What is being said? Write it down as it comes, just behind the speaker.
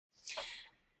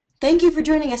Thank you for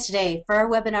joining us today for our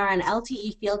webinar on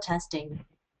LTE field testing,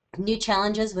 new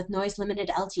challenges with noise-limited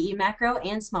LTE macro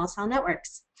and small cell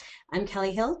networks. I'm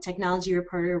Kelly Hill, technology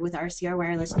reporter with RCR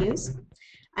Wireless News.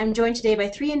 I'm joined today by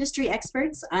three industry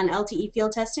experts on LTE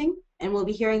field testing, and we'll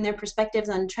be hearing their perspectives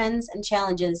on trends and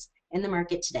challenges in the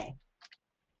market today.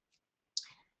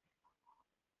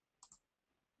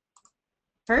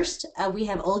 First, we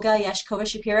have Olga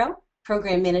Yashkova-Shapiro,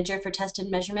 Program Manager for Test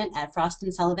and Measurement at Frost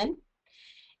 & Sullivan.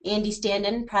 Andy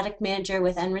Standen, Product Manager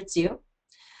with Enritzu.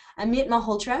 Amit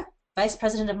Malhotra, Vice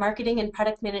President of Marketing and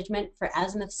Product Management for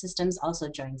Azimuth Systems, also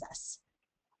joins us.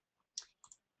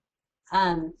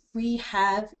 We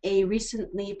have a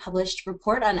recently published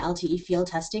report on LTE field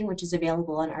testing, which is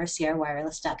available on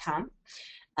rcrwireless.com.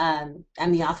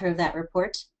 I'm the author of that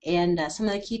report, and some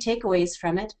of the key takeaways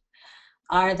from it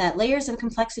are that layers of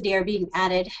complexity are being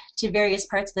added to various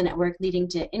parts of the network, leading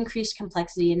to increased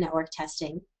complexity in network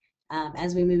testing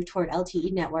as we move toward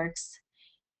LTE networks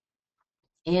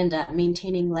and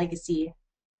maintaining legacy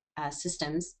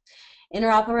systems.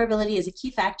 Interoperability is a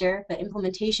key factor, but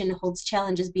implementation holds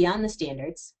challenges beyond the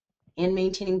standards. And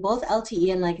maintaining both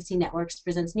LTE and legacy networks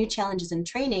presents new challenges in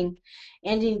training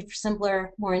and need for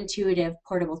simpler, more intuitive,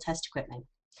 portable test equipment.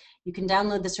 You can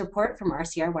download this report from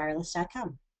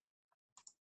rcrwireless.com.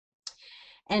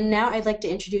 And now I'd like to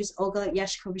introduce Olga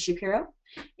Yashkova-Shapiro,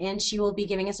 and she will be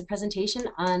giving us a presentation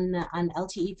on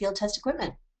LTE field test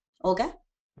equipment. Olga?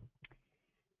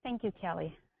 Thank you,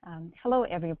 Kelly. Hello,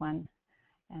 everyone.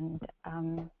 And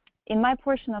in my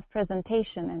portion of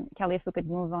presentation, and Kelly, if we could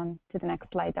move on to the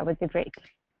next slide, that would be great.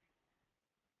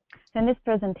 So in this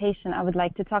presentation, I would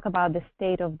like to talk about the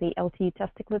state of the LTE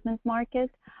test equipment market,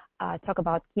 talk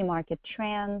about key market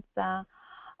trends,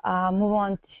 move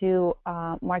on to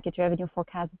market revenue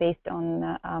forecast based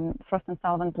on Frost &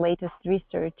 Sullivan's latest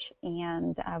research,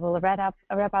 and I will wrap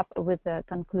up with the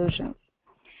conclusions.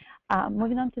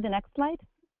 Moving on to the next slide.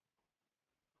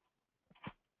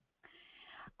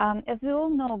 As we all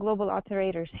know, global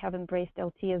operators have embraced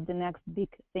LTE as the next big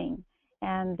thing,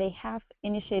 and they have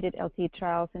initiated LTE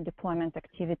trials and deployment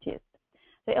activities.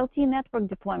 The LTE network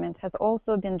deployment has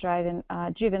also been driven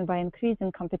by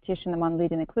increasing competition among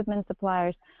leading equipment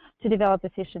suppliers to develop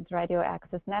efficient radio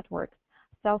access networks,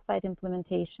 cell site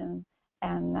implementation,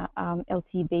 and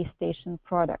LTE base station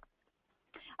products.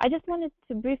 I just wanted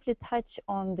to briefly touch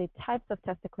on the types of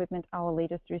test equipment our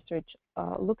latest research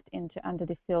looked into under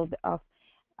the field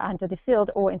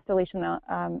or installation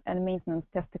and maintenance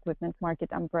test equipment market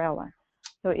umbrella.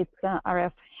 So it's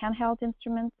RF handheld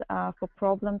instruments for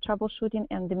problem troubleshooting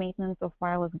and the maintenance of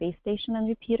wireless base station and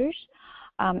repeaters,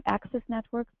 access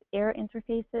networks, air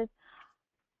interfaces,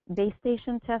 base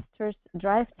station testers,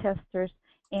 drive testers,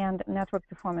 and network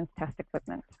performance test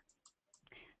equipment.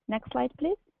 Next slide,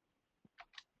 please.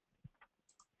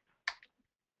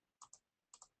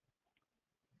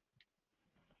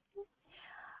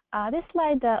 This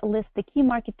slide lists the key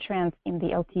market trends in the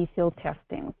LTE field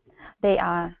testing. They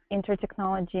are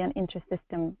inter-technology and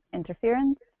inter-system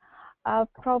interference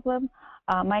problem,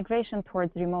 migration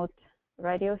towards remote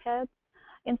radio heads,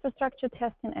 infrastructure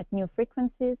testing at new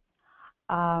frequencies,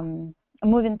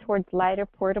 moving towards lighter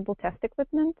portable test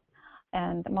equipment,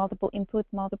 and multiple input,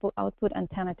 multiple output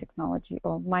antenna technology,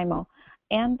 or MIMO,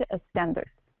 and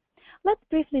standards. Let's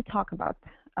briefly talk about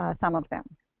some of them.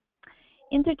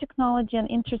 Inter-technology and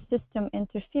inter-system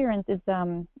interference is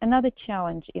another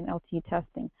challenge in LTE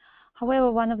testing.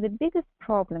 However, one of the biggest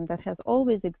problems that has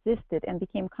always existed and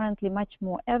became currently much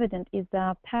more evident is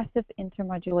passive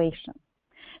intermodulation.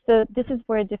 So this is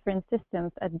where different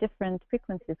systems at different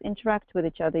frequencies interact with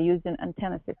each other using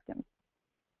antenna systems.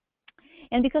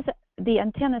 And because the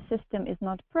antenna system is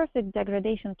not perfect,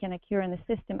 degradation can occur in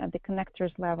the system at the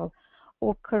connectors level,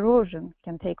 or corrosion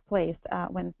can take place.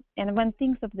 When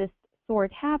things of this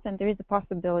sort happen, there is a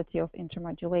possibility of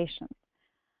intermodulation.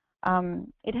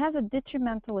 It has a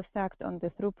detrimental effect on the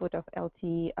throughput of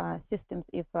LTE systems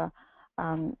if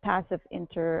passive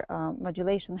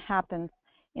intermodulation happens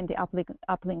in the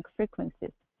uplink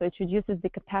frequencies. So it reduces the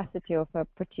capacity of a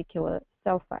particular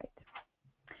cell site.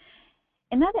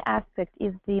 Another aspect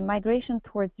is the migration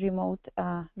towards remote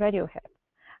radio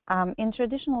heads. In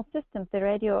traditional systems, the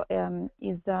radio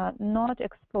is not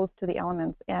exposed to the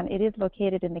elements, and it is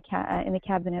located in the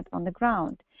cabinet on the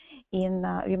ground. In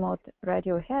remote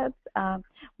radio heads,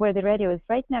 where the radio is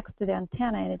right next to the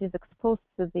antenna and it is exposed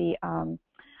to the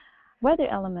weather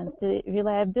elements, the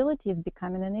reliability is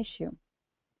becoming an issue.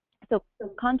 So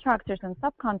contractors and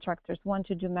subcontractors want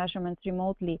to do measurements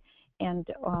remotely and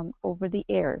over the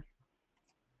air.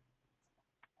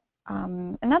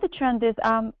 Another trend is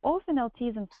often LTE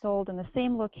is installed in the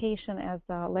same location as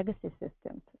legacy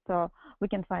systems. So we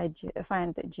can find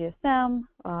GSM,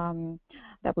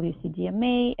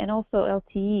 WCDMA, and also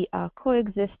LTE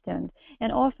coexistent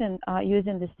and often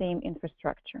using the same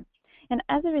infrastructure. And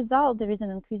as a result, there is an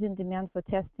increasing demand for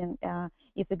testing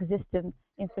if existing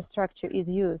infrastructure is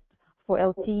used for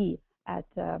LTE at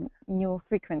new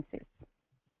frequencies.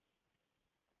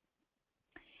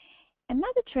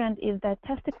 Another trend is that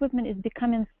test equipment is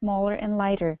becoming smaller and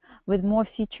lighter with more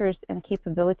features and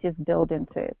capabilities built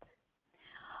into it.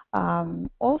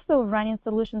 Also, running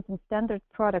solutions in standard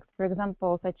products, for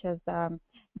example, such as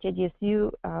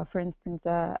JDSU, for instance,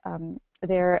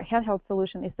 their handheld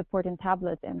solution is supporting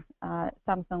tablets and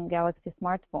Samsung Galaxy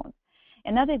smartphones.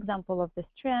 Another example of this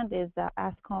trend is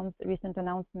ASCOM's recent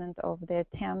announcement of their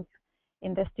 10th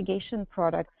investigation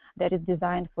product that is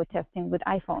designed for testing with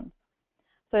iPhones.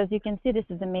 So as you can see, this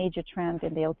is a major trend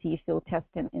in the LTE field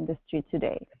testing industry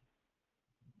today.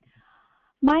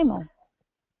 MIMO.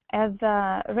 As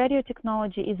radio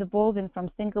technology is evolving from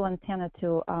single antenna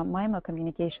to MIMO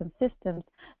communication systems,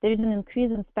 there is an increase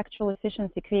in spectral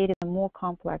efficiency, creating a more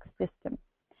complex system.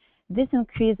 This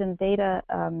increase in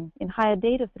higher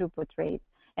data throughput rates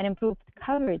and improved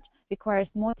coverage requires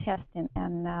more testing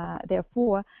and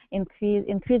therefore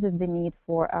increases the need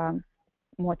for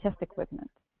more test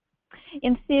equipment.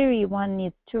 In theory, one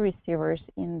needs 2 receivers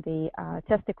in the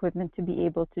test equipment to be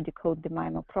able to decode the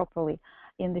MIMO properly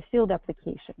in the field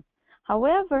application.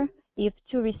 However, if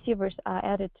 2 receivers are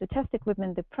added to test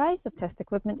equipment, the price of test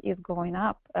equipment is going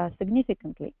up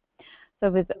significantly. So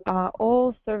with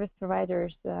all service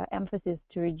providers' emphasis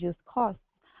to reduce costs,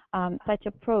 such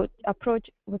approach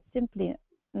would simply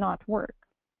not work.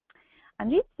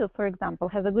 Anritsu, for example,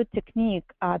 has a good technique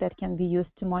that can be used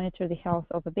to monitor the health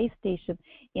of a base station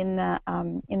in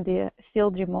the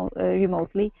field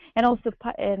remotely, and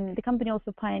the company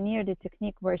also pioneered a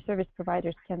technique where service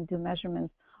providers can do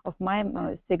measurements of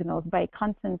MIMO signals by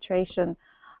concentration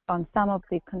on some of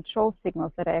the control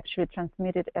signals that are actually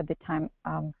transmitted at the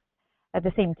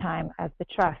same time as the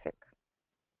traffic.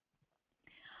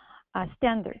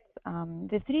 Standards.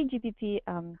 The 3GPP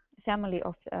family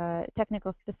of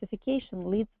technical specification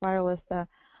leads wireless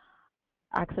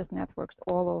access networks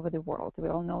all over the world. We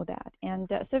all know that. And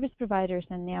service providers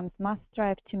and NAMs must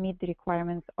strive to meet the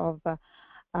requirements of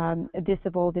this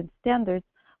evolving standards,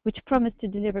 which promise to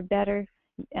deliver better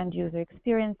end-user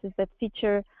experiences that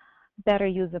feature better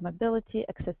user mobility,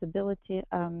 accessibility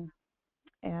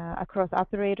across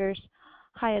operators,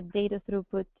 higher data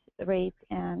throughput rates,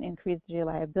 and increased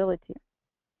reliability.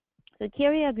 So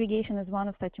carrier aggregation is one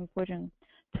of such important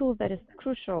tools that is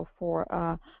crucial for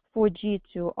 4G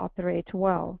to operate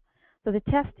well. So the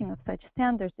testing of such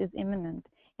standards is imminent,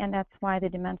 and that's why the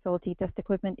demand for LTE test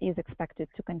equipment is expected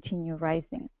to continue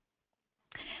rising.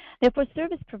 Therefore,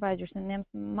 service providers and NEMs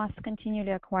must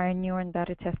continually acquire newer and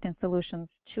better testing solutions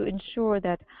to ensure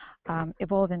that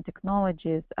evolving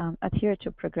technologies adhere to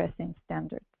progressing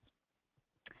standards.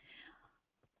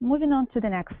 Moving on to the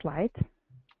next slide.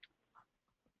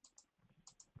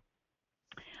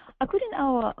 According to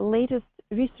our latest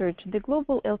research, the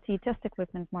global LTE test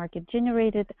equipment market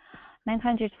generated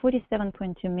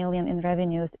 $947.2 million in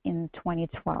revenues in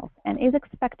 2012 and is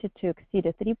expected to exceed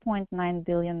a $3.9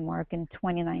 billion mark in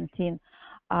 2019,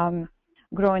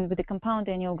 growing with a compound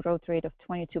annual growth rate of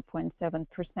 22.7%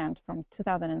 from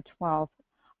 2012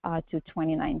 to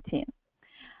 2019.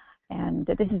 And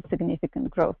this is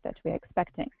significant growth that we are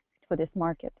expecting for this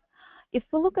market. If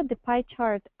we look at the pie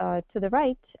chart to the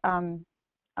right,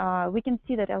 we can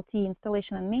see that LTE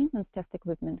installation and maintenance test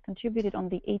equipment contributed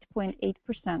only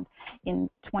 8.8% in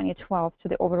 2012 to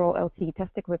the overall LTE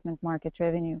test equipment market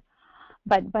revenue.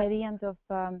 But by the end of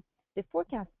the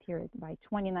forecast period, by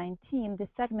 2019, the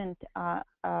segment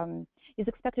is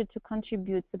expected to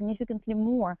contribute significantly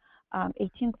more,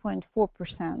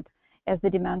 18.4%, as the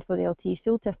demand for the LTE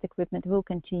field test equipment will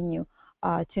continue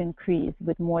to increase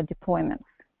with more deployments.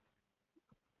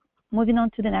 Moving on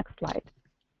to the next slide.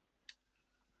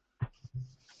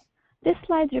 This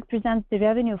slide represents the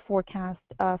revenue forecast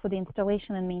for the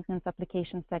installation and maintenance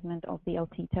application segment of the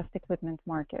LTE test equipment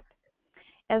market.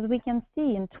 As we can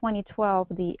see, in 2012,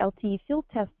 the LTE field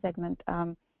test segment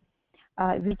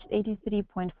reached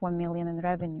 $83.4 million in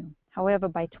revenue. However,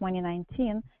 by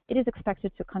 2019, it is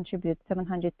expected to contribute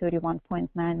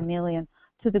 $731.9 million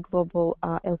to the global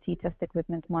LTE test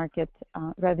equipment market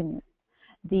revenue.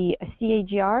 The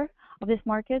CAGR of this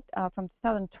market from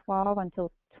 2012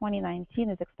 until 2019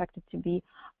 is expected to be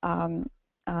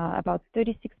about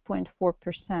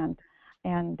 36.4%,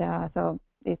 and so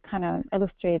it kind of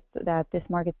illustrates that this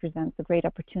market presents great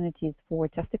opportunities for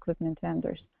test equipment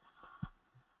vendors.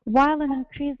 While an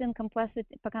increase in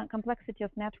complexity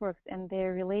of networks and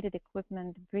their related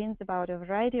equipment brings about a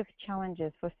variety of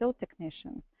challenges for field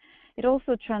technicians, it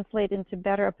also translates into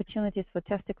better opportunities for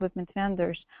test equipment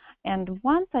vendors, and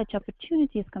one such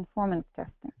opportunity is conformance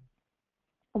testing.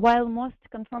 While most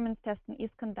conformance testing is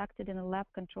conducted in a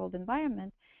lab-controlled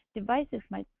environment, devices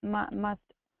must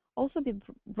also be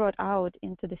brought out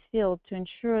into the field to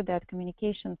ensure that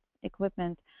communications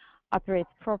equipment operates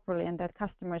properly and that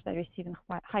customers are receiving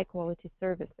high-quality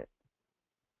services.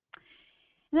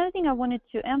 Another thing I wanted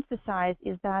to emphasize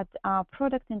is that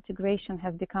product integration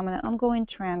has become an ongoing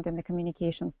trend in the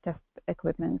communications test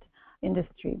equipment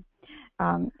industry,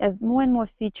 as more and more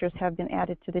features have been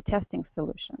added to the testing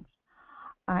solutions.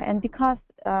 And because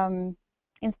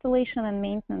installation and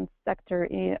maintenance sector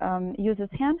uses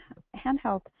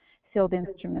handheld field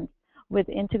instruments with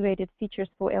integrated features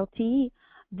for LTE,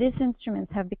 these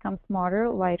instruments have become smarter,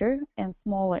 lighter, and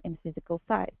smaller in physical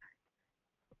size.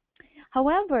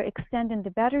 However, extending the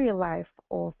battery life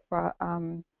of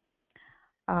the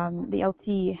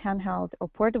LTE handheld or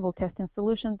portable testing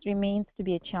solutions remains to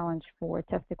be a challenge for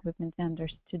test equipment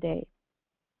vendors today.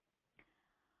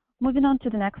 Moving on to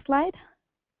the next slide.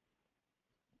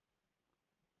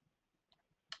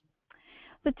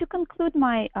 So to conclude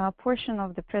my portion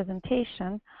of the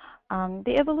presentation,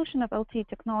 the evolution of LTE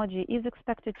technology is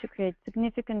expected to create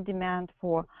significant demand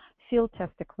for field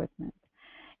test equipment.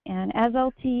 And as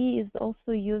LTE is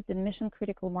also used in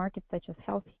mission-critical markets such as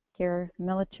healthcare,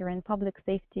 military, and public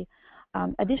safety,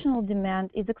 additional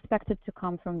demand is expected to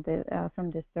come from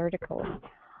this vertical.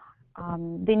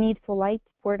 The need for light,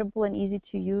 portable, and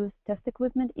easy-to-use test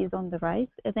equipment is on the rise,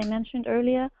 as I mentioned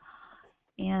earlier.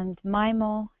 And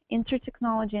MIMO,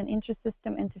 inter-technology and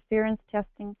inter-system interference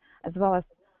testing, as well as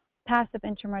passive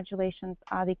intermodulations,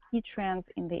 are the key trends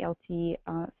in the LTE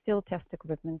field test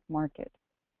equipment market.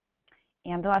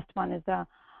 And the last one is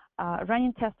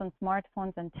running tests on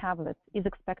smartphones and tablets is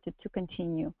expected to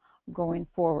continue going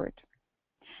forward.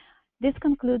 This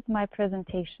concludes my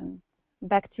presentation.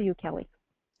 Back to you, Kelly.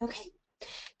 Okay,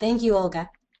 thank you, Olga.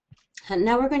 And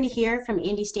now we're going to hear from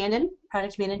Andy Standen,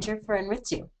 Product Manager for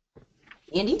Anritsu.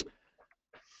 Andy?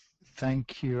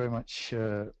 Thank you very much,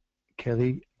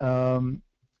 Kelly.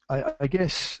 I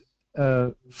guess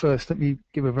first, let me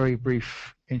give a very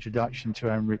brief introduction to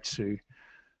Anritsu.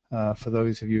 For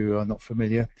those of you who are not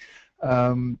familiar,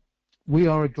 we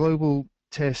are a global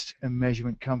test and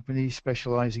measurement company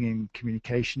specializing in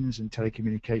communications and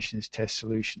telecommunications test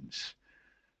solutions.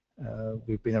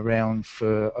 We've been around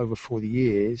for over 40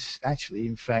 years. Actually,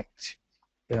 in fact,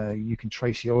 you can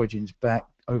trace the origins back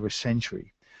over a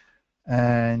century.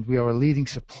 And we are a leading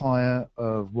supplier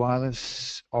of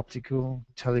wireless, optical,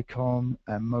 telecom,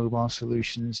 and mobile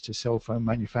solutions to cell phone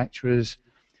manufacturers,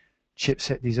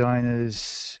 chipset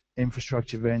designers,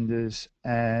 infrastructure vendors,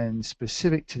 and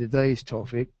specific to today's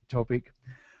topic,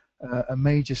 a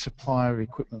major supplier of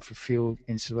equipment for field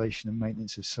installation and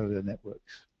maintenance of cellular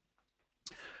networks.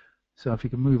 So if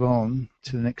you can move on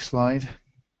to the next slide.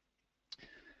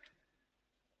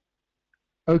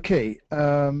 Okay,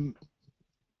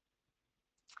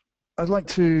 I'd like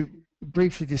to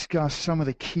briefly discuss some of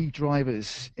the key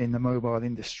drivers in the mobile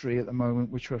industry at the moment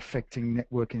which are affecting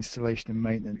network installation and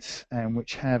maintenance and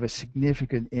which have a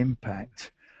significant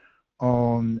impact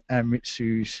on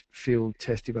Anritsu's field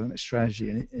test development strategy.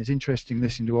 And it's interesting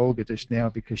listening to Olga just now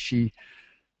because she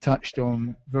touched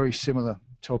on very similar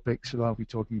topics that I'll be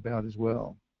talking about as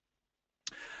well.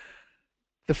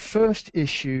 The first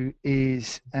issue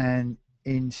is an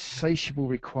insatiable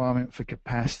requirement for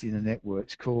capacity in the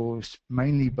networks caused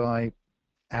mainly by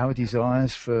our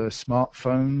desires for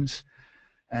smartphones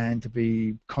and to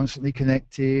be constantly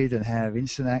connected and have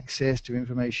instant access to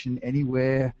information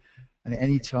anywhere and at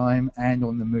any time and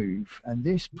on the move. And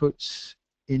this puts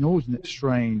inordinate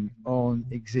strain on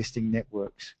existing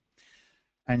networks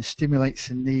and stimulates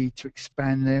the need to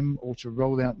expand them or to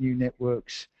roll out new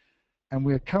networks. And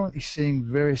we're currently seeing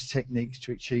various techniques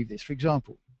to achieve this. For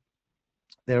example,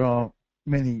 there are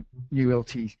many new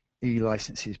LTE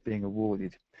licenses being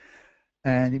awarded.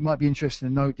 And it might be interesting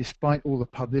to note, despite all the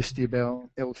publicity about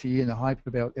LTE and the hype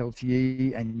about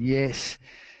LTE, and yes,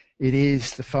 it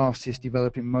is the fastest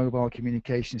developing mobile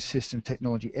communication system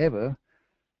technology ever,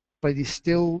 but it is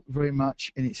still very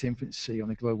much in its infancy on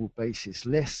a global basis.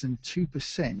 Less than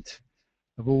 2%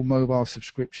 of all mobile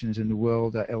subscriptions in the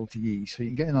world are LTE, so you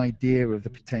can get an idea of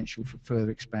the potential for further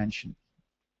expansion.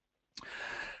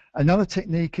 Another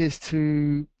technique is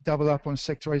to double up on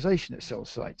sectorization at cell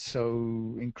sites,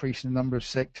 so increasing the number of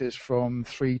sectors from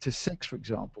 3 to 6, for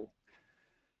example.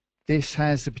 This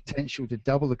has the potential to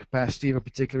double the capacity of a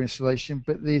particular installation,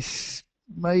 but this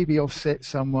may be offset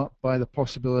somewhat by the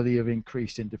possibility of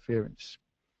increased interference.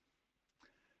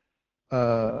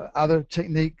 Other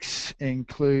techniques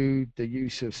include the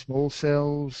use of small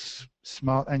cells,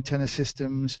 smart antenna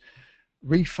systems,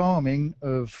 refarming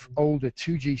of older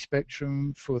 2G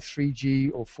spectrum for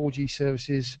 3G or 4G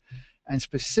services, and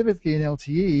specifically in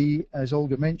LTE, as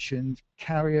Olga mentioned,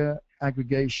 carrier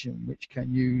aggregation, which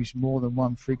can use more than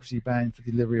one frequency band for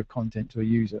delivery of content to a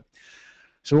user.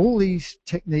 So all these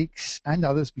techniques and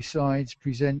others besides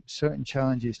present certain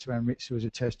challenges to Anritsu as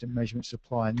a test and measurement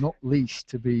supplier, not least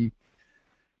to be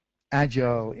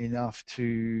agile enough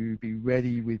to be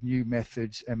ready with new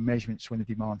methods and measurements when the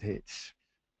demand hits.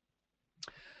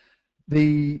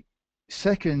 The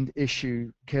second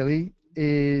issue, Kelly,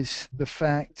 is the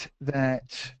fact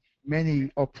that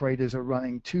many operators are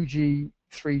running 2G,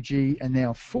 3G, and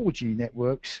now 4G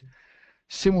networks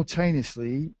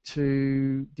simultaneously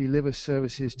to deliver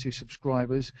services to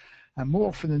subscribers, and more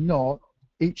often than not,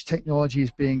 each technology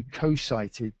is being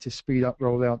co-sited to speed up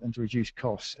rollout and to reduce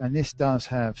costs, and this does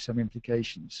have some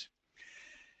implications.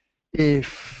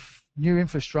 If new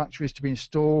infrastructure is to be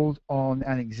installed on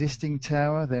an existing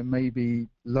tower, there may be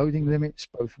loading limits,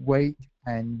 both weight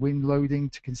and wind loading,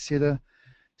 to consider,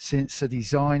 since the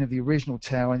design of the original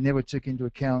tower never took into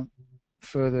account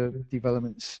further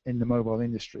developments in the mobile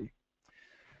industry.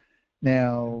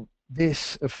 Now,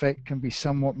 this effect can be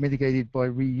somewhat mitigated by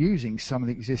reusing some of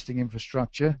the existing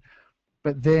infrastructure,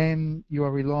 but then you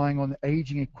are relying on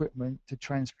aging equipment to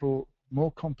transport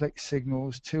more complex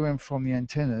signals to and from the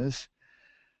antennas,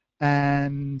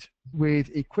 and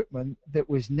with equipment that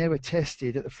was never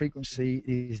tested at the frequency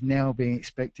it is now being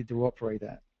expected to operate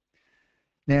at.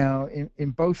 Now, in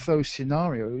both those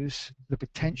scenarios, the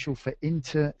potential for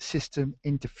inter-system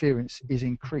interference is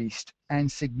increased,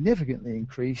 and significantly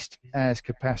increased, as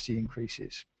capacity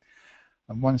increases.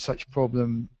 And one such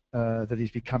problem that is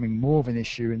becoming more of an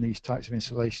issue in these types of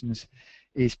installations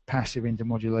is passive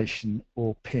intermodulation,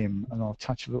 or PIM, and I'll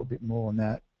touch a little bit more on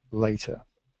that later.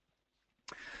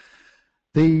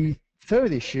 The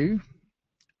third issue,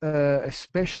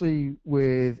 especially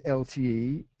with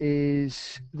LTE,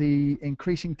 is the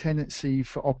increasing tendency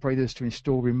for operators to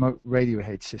install remote radio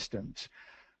head systems,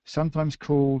 sometimes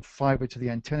called fiber to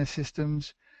the antenna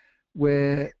systems,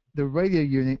 where the radio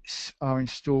units are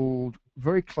installed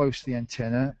very close to the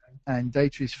antenna and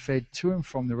data is fed to and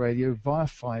from the radio via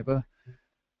fiber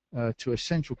to a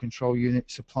central control unit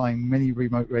supplying many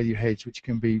remote radio heads, which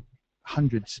can be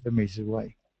hundreds of meters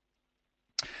away.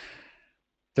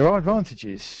 There are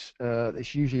advantages.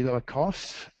 It's usually lower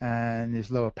cost and there's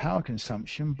lower power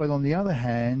consumption, but on the other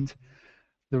hand,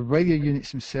 the radio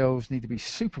units themselves need to be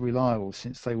super reliable,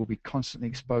 since they will be constantly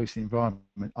exposed to the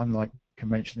environment, unlike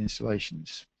conventional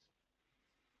installations.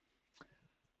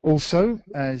 Also,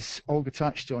 as Olga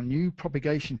touched on, new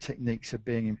propagation techniques are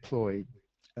being employed,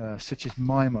 such as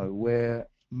MIMO, where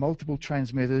multiple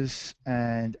transmitters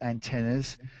and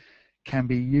antennas can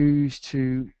be used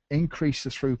to increase the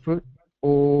throughput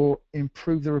or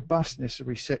improve the robustness of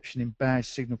reception in bad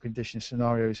signal condition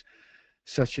scenarios,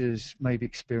 such as may be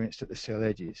experienced at the cell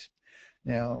edges.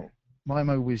 Now,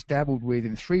 MIMO was dabbled with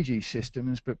in 3G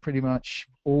systems, but pretty much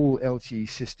all LTE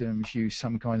systems use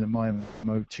some kind of MIMO,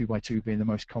 2x2 being the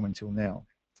most common till now.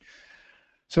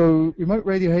 So remote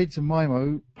radio heads and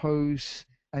MIMO pose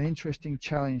an interesting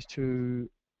challenge to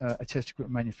a test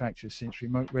equipment manufacturer, since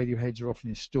remote radio heads are often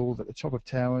installed at the top of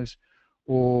towers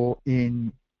or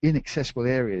in inaccessible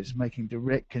areas, making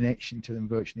direct connection to them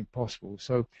virtually impossible.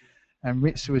 So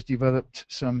Anritsu has developed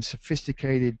some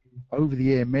sophisticated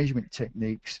over-the-air measurement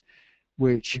techniques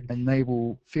which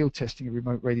enable field testing of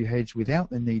remote radio heads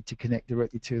without the need to connect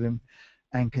directly to them,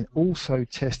 and can also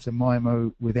test the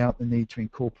MIMO without the need to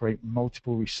incorporate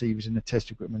multiple receivers in the test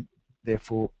equipment,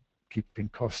 therefore keeping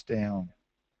costs down.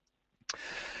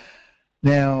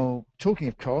 Now, talking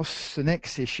of costs, the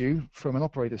next issue from an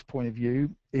operator's point of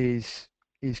view is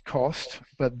cost,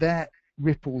 but that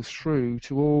ripples through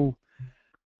to all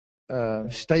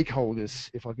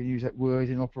stakeholders, if I can use that word,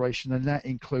 in operation, and that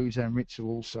includes Anritsu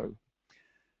also.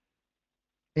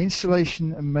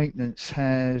 Installation and maintenance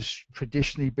has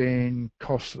traditionally been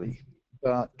costly,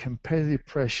 but competitive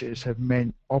pressures have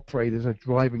meant operators are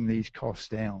driving these costs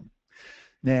down.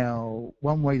 Now,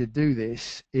 one way to do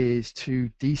this is to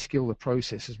de-skill the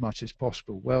process as much as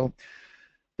possible. Well,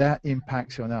 that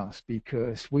impacts on us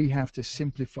because we have to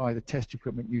simplify the test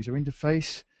equipment user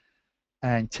interface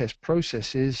and test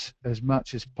processes as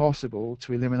much as possible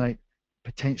to eliminate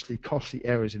potentially costly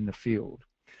errors in the field.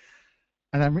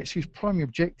 And Anritsu's primary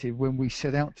objective when we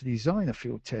set out to design a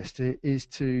field tester is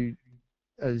to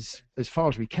as far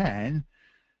as we can,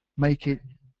 make it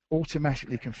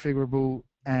automatically configurable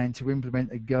and to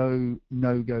implement a go,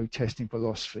 no-go testing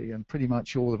philosophy. And pretty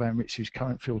much all of Anritsu's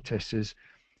current field testers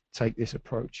take this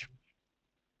approach.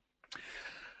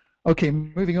 Okay,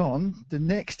 moving on. The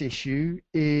next issue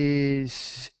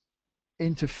is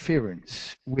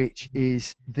interference, which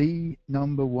is the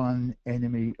 #1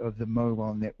 enemy of the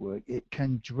mobile network. It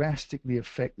can drastically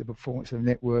affect the performance of the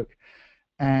network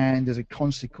and, as a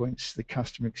consequence, the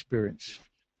customer experience.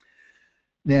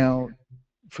 Now,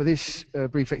 for this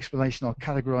brief explanation, I'll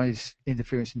categorize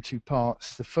interference in two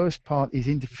parts. The first part is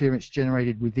interference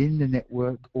generated within the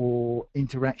network or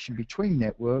interaction between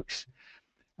networks,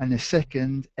 and the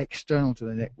second, external to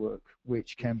the network,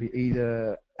 which can be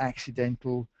either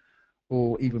accidental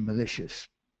or even malicious.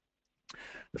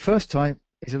 The first type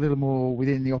is a little more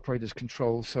within the operator's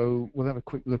control, so we'll have a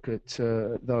quick look at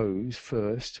those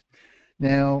first.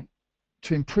 Now,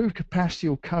 to improve capacity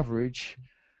or coverage,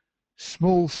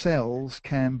 small cells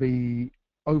can be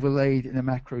overlaid in a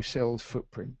macro cell's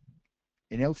footprint.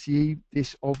 In LTE,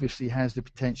 this obviously has the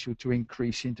potential to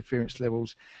increase interference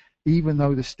levels, even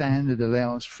though the standard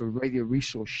allows for radio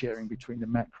resource sharing between the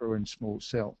macro and small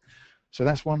cell. So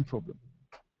that's one problem.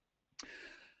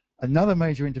 Another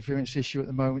major interference issue at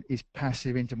the moment is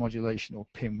passive intermodulation, or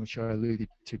PIM, which I alluded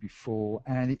to before,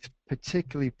 and it's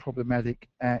particularly problematic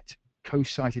at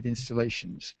co-sited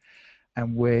installations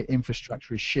and where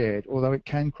infrastructure is shared, although it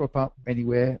can crop up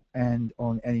anywhere and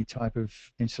on any type of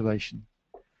installation.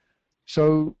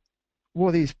 So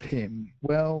what is PIM?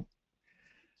 Well,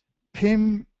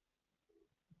 PIM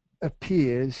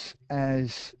appears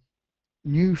as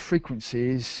new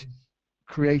frequencies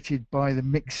created by the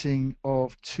mixing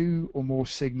of two or more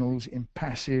signals in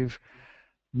passive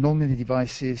non-linear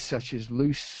devices such as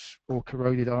loose or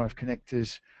corroded RF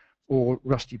connectors or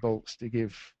rusty bolts, to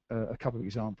give a couple of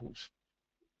examples.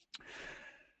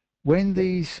 When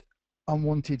these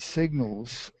unwanted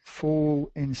signals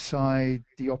fall inside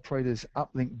the operator's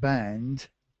uplink band,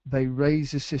 they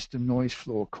raise the system noise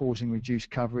floor, causing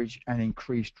reduced coverage and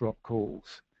increased drop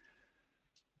calls.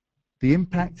 The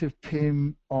impact of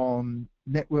PIM on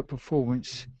network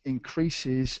performance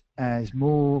increases as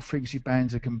more frequency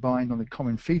bands are combined on the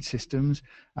common feed systems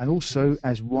and also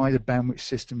as wider bandwidth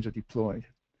systems are deployed.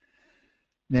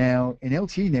 Now, in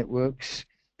LTE networks,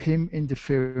 PIM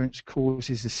interference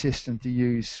causes the system to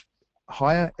use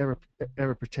higher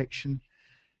error protection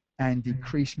and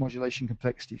decreased modulation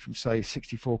complexity from, say,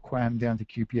 64 QAM down to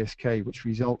QPSK, which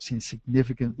results in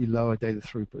significantly lower data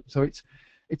throughput. So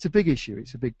it's a big issue,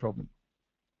 it's a big problem.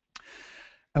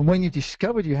 And when you've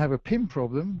discovered you have a PIM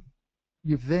problem,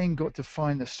 you've then got to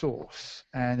find the source.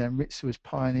 And Anritsu has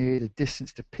pioneered a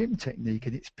distance to PIM technique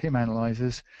in its PIM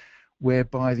analyzers,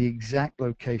 whereby the exact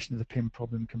location of the PIM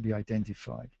problem can be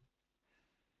identified.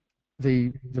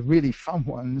 The really fun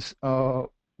ones are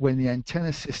when the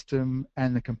antenna system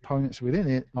and the components within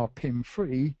it are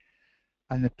PIM-free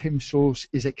and the PIM source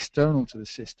is external to the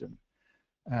system.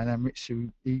 And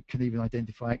Anritsu can even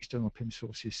identify external PIM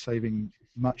sources, saving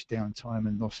much downtime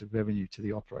and loss of revenue to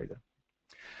the operator.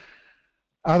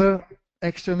 Other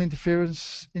external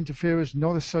interferers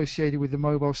not associated with the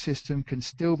mobile system can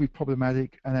still be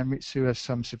problematic, and Anritsu has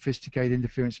some sophisticated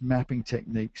interference mapping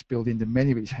techniques built into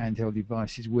many of its handheld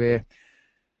devices where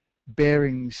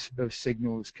bearings of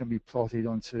signals can be plotted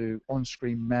onto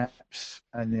on-screen maps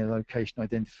and their location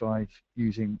identified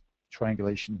using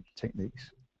triangulation techniques.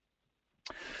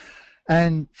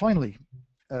 And finally,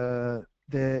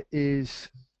 there is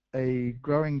a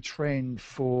growing trend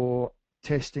for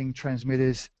testing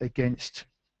transmitters against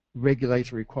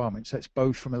regulatory requirements. That's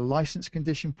both from a license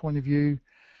condition point of view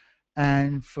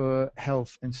and for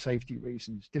health and safety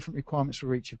reasons. Different requirements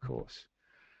for each, of course.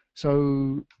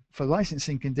 So for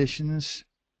licensing conditions,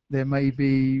 there may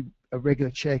be a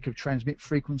regular check of transmit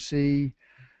frequency,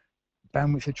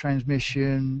 bandwidth of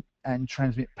transmission, and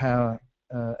transmit power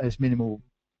as minimal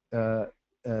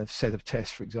set of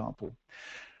tests, for example.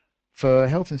 For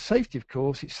health and safety, of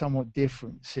course, it's somewhat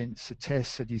different, since the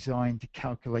tests are designed to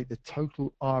calculate the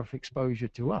total RF exposure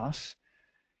to us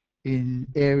in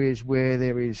areas where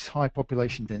there is high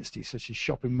population density, such as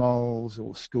shopping malls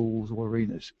or schools or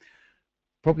arenas.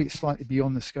 Probably slightly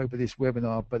beyond the scope of this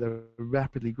webinar, but a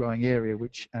rapidly growing area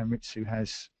which Anritsu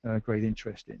has great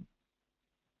interest in.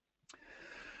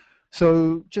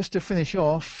 So just to finish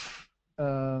off,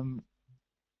 on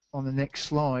the next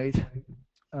slide,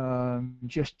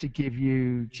 just to give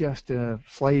you just a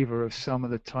flavor of some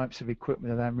of the types of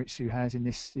equipment that Anritsu has in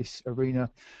this arena.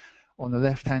 On the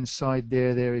left-hand side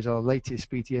there is our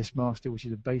latest BTS Master, which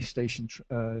is a base station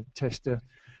tester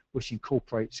which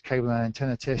incorporates cable and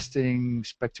antenna testing,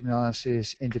 spectrum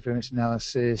analysis, interference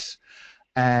analysis,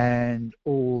 and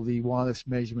all the wireless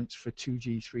measurements for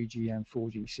 2G, 3G, and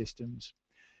 4G systems.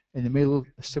 In the middle,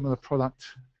 a similar product,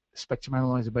 spectrum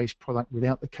analyzer-based product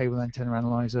without the cable antenna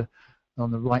analyzer.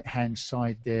 On the right-hand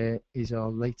side there is our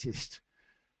latest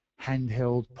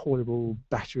handheld, portable,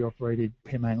 battery-operated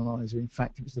PIM analyzer. In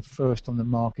fact, it was the first on the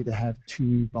market to have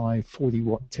 2 by 40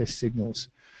 watt test signals,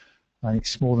 and it's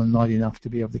small and light enough to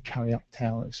be able to carry up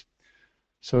towers.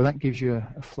 So that gives you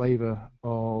a flavor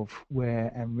of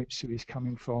where Anritsu is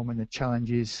coming from and the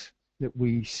challenges that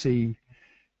we see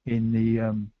in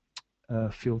the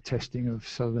field testing of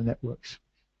cellular networks.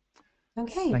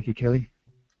 Okay. Thank you, Kelly.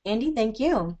 Andy, thank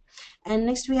you. And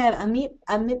next we have Amit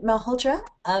Malhotra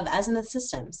of Azimuth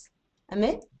Systems.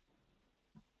 Amit?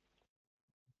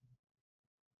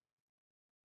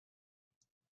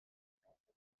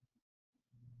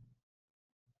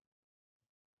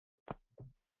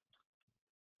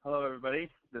 Hello, everybody.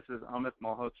 This is Amit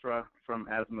Malhotra from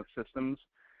Azimuth Systems.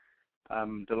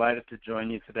 I'm delighted to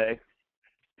join you today.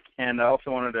 And I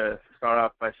also wanted to start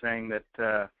off by saying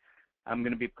that I'm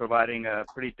going to be providing a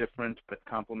pretty different but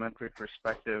complementary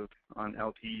perspective on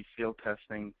LTE field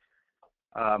testing.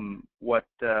 What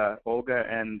Olga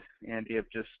and Andy have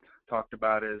just talked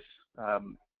about is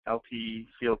LTE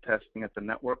field testing at the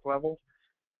network level.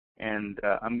 And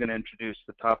I'm going to introduce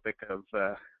the topic of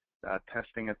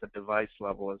testing at the device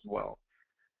level as well.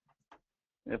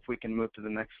 If we can move to the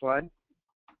next slide.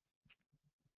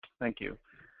 Thank you.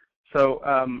 So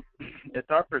it's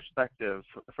our perspective.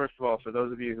 First of all, for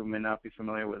those of you who may not be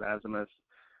familiar with Azimuth,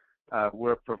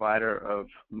 we're a provider of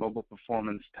mobile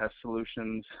performance test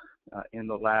solutions in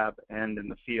the lab and in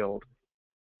the field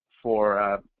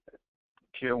for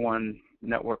Tier 1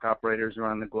 network operators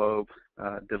around the globe,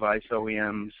 device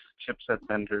OEMs, chipset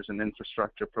vendors, and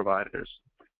infrastructure providers.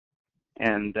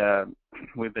 And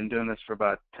we've been doing this for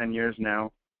about 10 years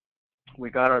now. We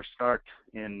got our start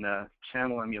in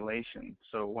channel emulation.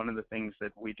 So one of the things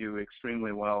that we do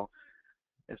extremely well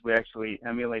is we actually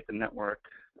emulate the network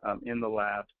in the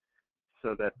lab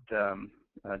so that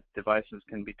devices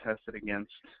can be tested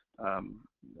against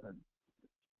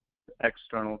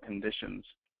external conditions.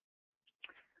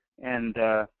 And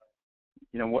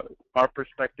you know, what our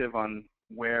perspective on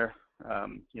where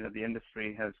you know, the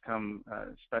industry has come,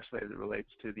 especially as it relates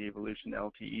to the evolution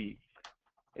of LTE,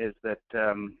 is that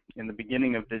in the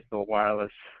beginning of digital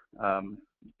wireless,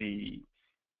 the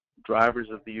drivers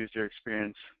of the user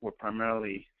experience were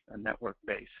primarily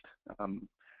network-based.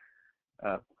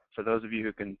 For those of you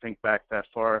who can think back that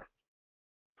far,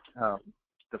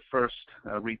 the first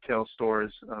retail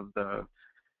stores of the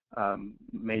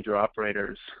major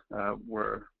operators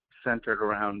were centered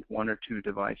around 1 or 2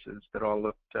 devices that all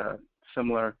looked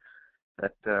similar,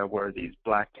 that were these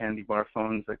black candy bar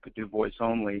phones that could do voice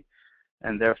only,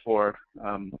 and therefore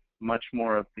much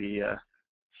more of the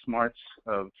smarts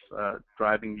of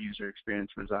driving the user experience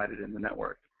resided in the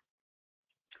network.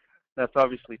 That's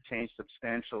obviously changed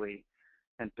substantially,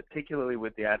 and particularly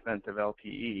with the advent of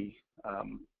LTE,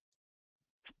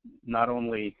 not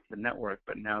only the network,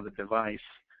 but now the device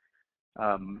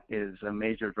is a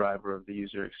major driver of the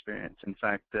user experience. In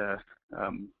fact,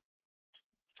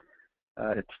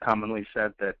 it's commonly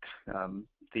said that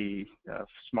the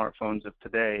smartphones of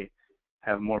today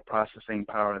have more processing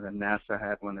power than NASA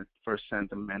had when it first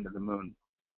sent a man to the moon.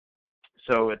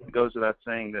 So it goes without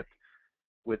saying that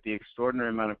with the extraordinary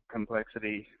amount of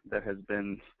complexity that has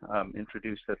been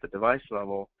introduced at the device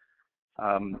level,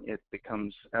 it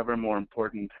becomes ever more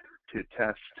important to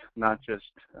test not just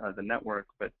the network,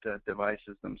 but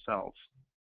devices themselves.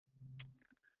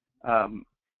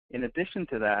 In addition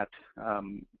to that,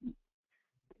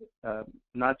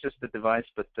 not just the device,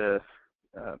 but the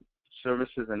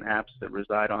services and apps that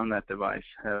reside on that device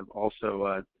have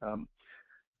also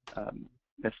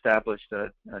established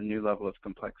a new level of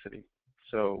complexity.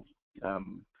 So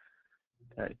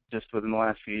just within the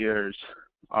last few years,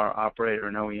 our operator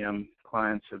and OEM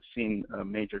clients have seen a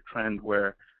major trend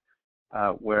where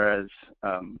whereas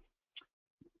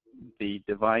the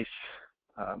device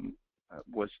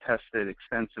was tested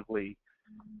extensively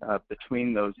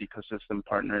between those ecosystem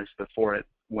partners before it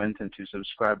went into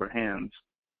subscriber hands,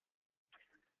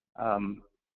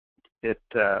 it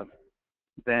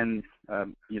then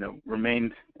you know,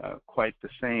 remained quite the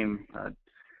same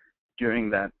during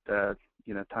that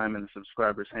you know, time in the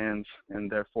subscriber's hands, and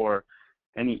therefore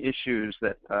any issues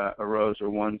that arose are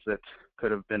ones that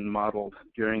could have been modeled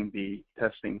during the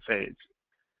testing phase.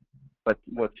 But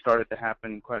what started to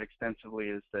happen quite extensively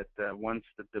is that once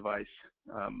the device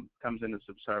comes into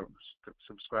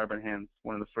subscriber hands,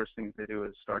 one of the first things they do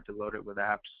is start to load it with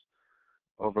apps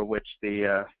over which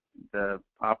the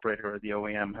operator or the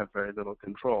OEM have very little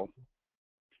control.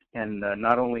 And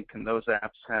not only can those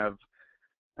apps have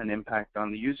an impact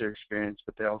on the user experience,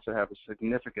 but they also have a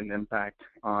significant impact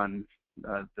on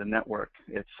the network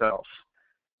itself.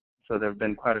 So there have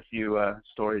been quite a few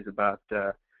stories about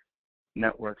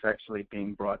networks actually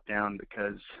being brought down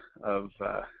because of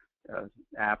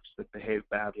apps that behave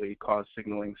badly, cause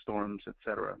signaling storms,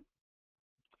 etc.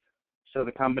 So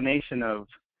the combination of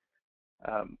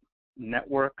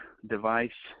network, device,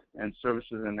 and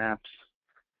services and apps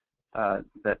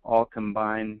that all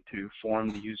combine to form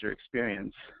the user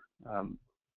experience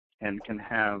and can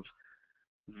have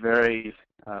very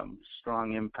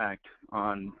strong impact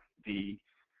on the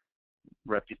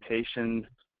reputation,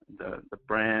 the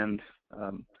brand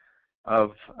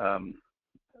of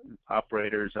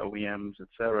operators, OEMs,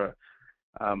 etc.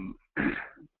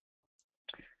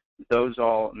 Those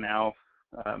all now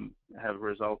have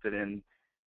resulted in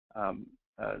an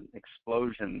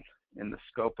explosion in the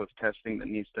scope of testing that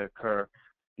needs to occur,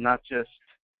 not just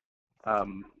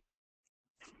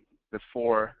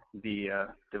before the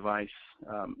device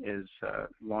is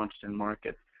launched in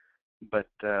market, but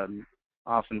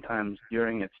oftentimes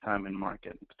during its time in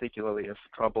market, particularly if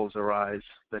troubles arise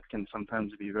that can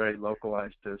sometimes be very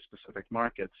localized to specific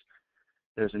markets.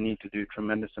 There's a need to do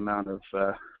tremendous amount of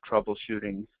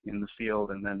troubleshooting in the field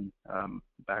and then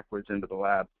backwards into the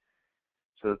lab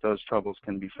so that those troubles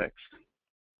can be fixed.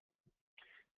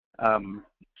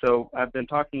 So I've been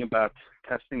talking about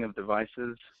testing of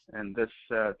devices, and this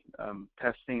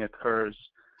testing occurs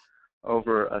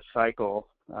over a cycle,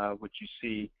 which you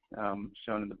see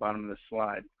shown at the bottom of the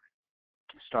slide,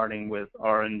 starting with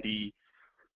R&D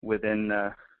within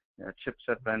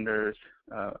chipset vendors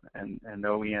and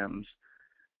OEMs,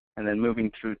 and then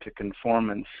moving through to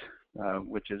conformance,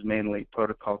 which is mainly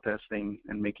protocol testing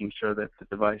and making sure that the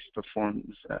device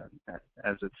performs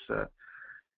as it's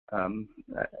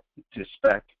to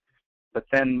spec. But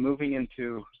then moving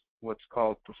into what's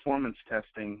called performance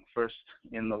testing, first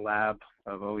in the lab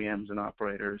of OEMs and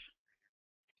operators,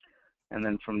 and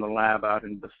then from the lab out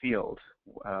into the field,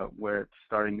 where it's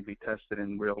starting to be tested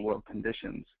in real-world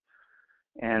conditions.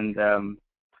 And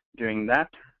during that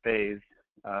phase,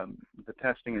 the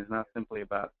testing is not simply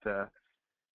about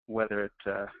whether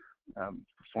it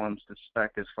performs to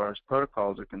spec as far as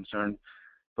protocols are concerned,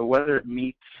 but whether it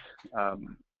meets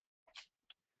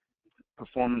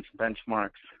performance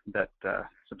benchmarks that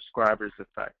subscribers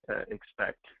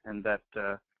expect, and that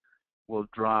will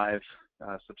drive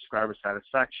subscriber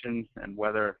satisfaction, and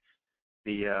whether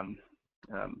the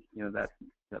that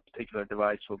particular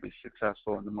device will be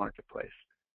successful in the marketplace.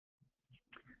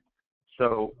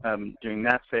 So during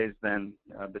that phase, then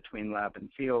between lab and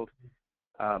field,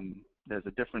 there's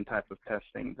a different type of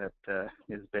testing that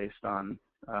is based on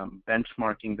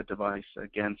benchmarking the device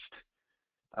against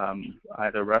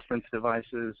either reference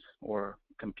devices or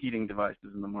competing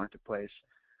devices in the marketplace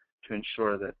to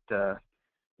ensure that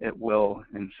it will,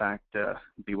 in fact,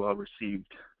 be well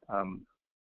received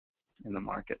in the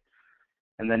market.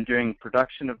 And then during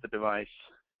production of the device,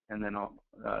 and then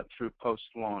through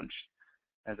post-launch,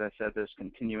 as I said, there's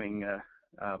continuing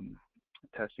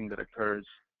testing that occurs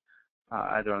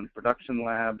either on the production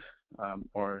lab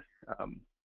or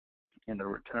in a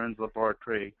returns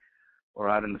laboratory, or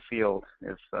out in the field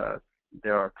if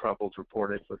there are troubles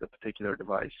reported with a particular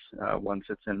device once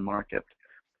it's in market.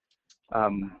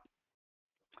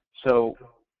 So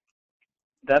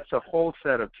that's a whole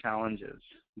set of challenges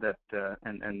that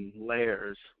and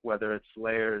layers, whether it's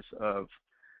layers of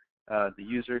the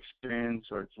user experience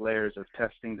or it's layers of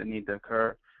testing that need to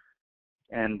occur.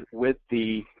 And with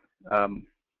the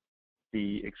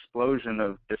explosion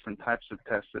of different types of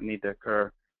tests that need to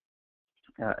occur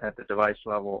at the device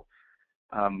level,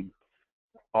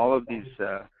 all of these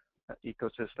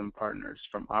ecosystem partners,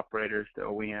 from operators to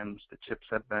OEMs to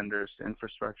chipset vendors to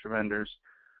infrastructure vendors,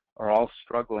 are all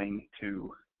struggling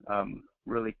to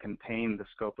really contain the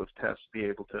scope of tests, be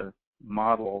able to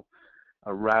model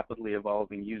a rapidly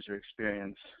evolving user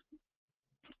experience,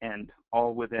 and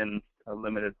all within a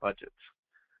limited budget.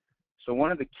 So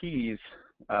one of the keys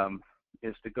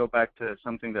is to go back to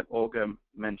something that Olga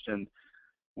mentioned,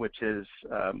 which is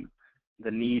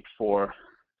the need for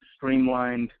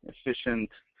streamlined, efficient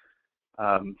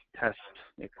test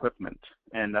equipment.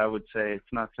 And I would say it's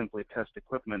not simply test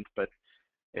equipment, but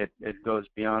it goes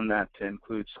beyond that to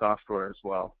include software as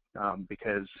well,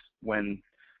 because when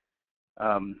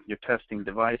you're testing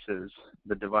devices,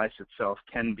 the device itself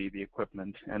can be the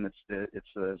equipment, and it's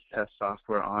the test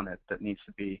software on it that needs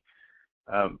to be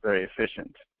very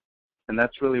efficient. And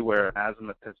that's really where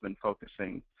Azimuth has been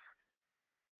focusing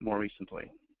more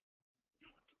recently.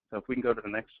 So if we can go to the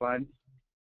next slide.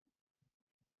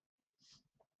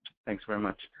 Thanks very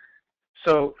much.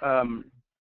 So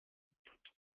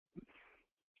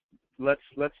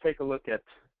let's take a look at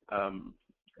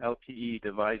LTE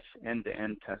device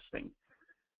end-to-end testing.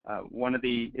 One of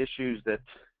the issues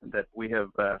that we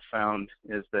have found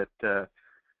is that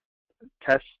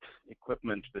test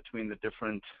equipment between the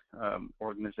different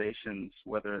organizations,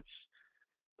 whether it's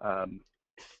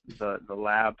the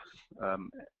lab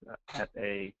at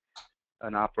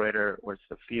an operator, or it's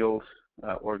the field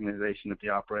organization of the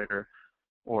operator,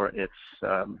 or it's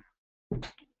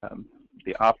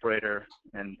the operator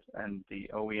and the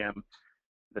OEM,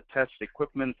 the test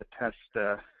equipment, the test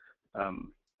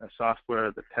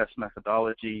software, the test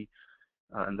methodology,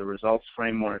 and the results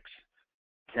frameworks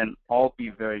can all be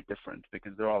very different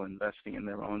because they're all investing in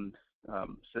their own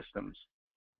systems.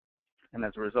 And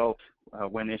as a result,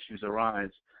 when issues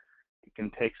arise, it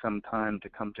can take some time to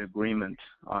come to agreement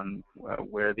on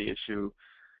where the issue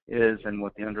is and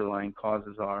what the underlying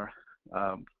causes are,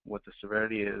 what the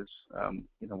severity is,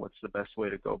 what's the best way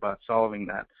to go about solving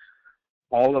that,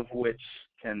 all of which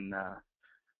can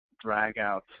drag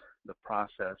out the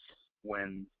process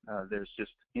when there's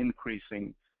just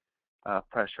increasing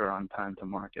pressure on time to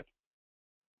market.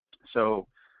 So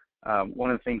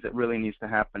one of the things that really needs to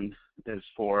happen is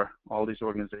for all these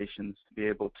organizations to be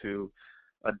able to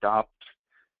adopt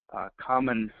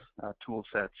common tool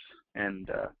sets and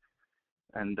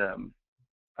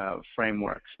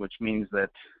frameworks, which means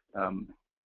that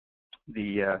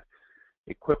the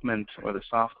equipment or the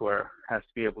software has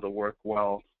to be able to work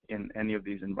well in any of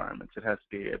these environments. It has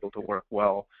to be able to work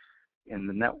well in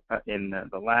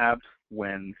the lab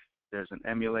when there's an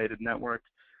emulated network,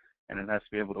 and it has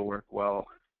to be able to work well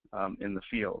in the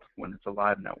field when it's a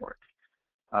live network.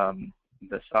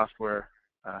 The software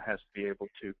has to be able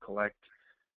to collect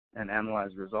and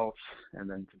analyze results, and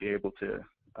then to be able to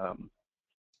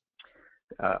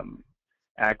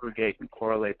aggregate and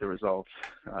correlate the results,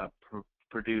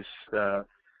 produce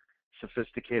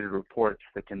sophisticated reports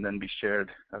that can then be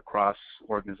shared across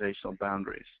organizational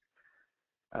boundaries.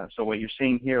 So what you're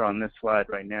seeing here on this slide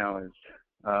right now is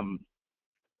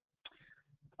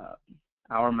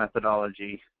our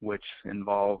methodology, which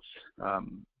involves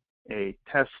a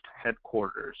test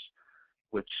headquarters,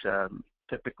 which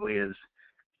typically is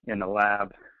in a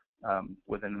lab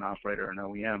within an operator or an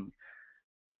OEM,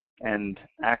 and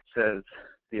acts as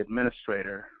the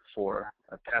administrator for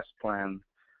a test plan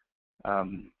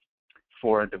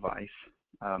for a device,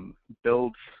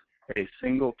 builds a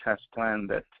single test plan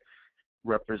that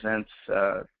represents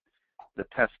the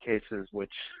test cases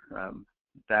which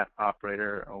that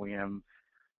operator, OEM,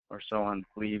 or so on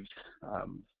believes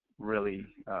really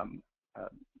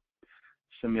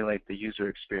simulate the user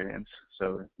experience.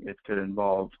 So it could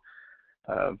involve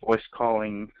voice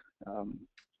calling,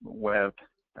 web,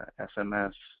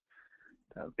 SMS,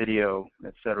 video,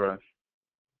 etc.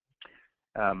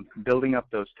 Building up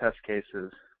those test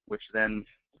cases, which then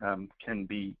can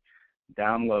be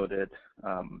downloaded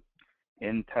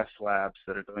in test labs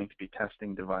that are going to be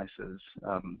testing devices,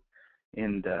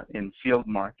 in field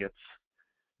markets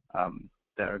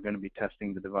that are going to be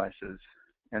testing the devices,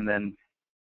 and then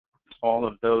all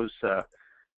of those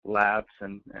labs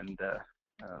and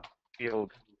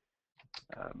field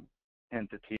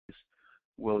entities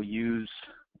will use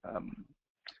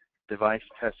device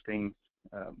testing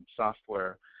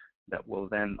software that will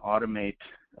then automate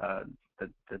the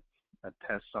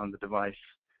tests on the device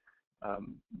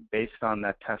based on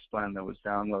that test plan that was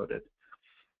downloaded,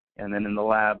 and then in the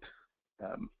lab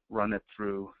run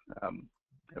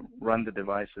the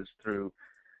devices through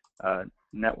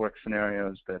network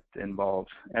scenarios that involve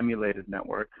emulated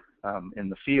network. In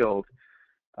the field,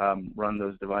 run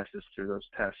those devices through those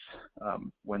tests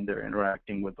when they're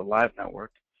interacting with the live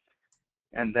network,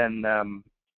 and then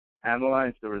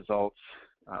analyze the results,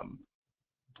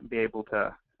 be able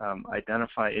to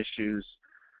identify issues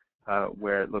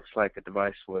where it looks like a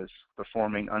device was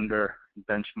performing under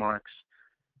benchmarks,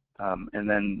 and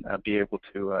then be able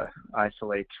to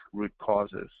isolate root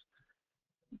causes.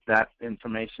 That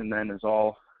information then is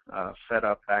all fed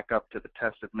up back up to the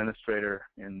test administrator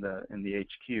in the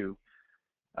HQ,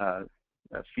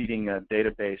 feeding a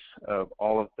database of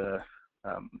all of the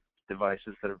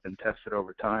devices that have been tested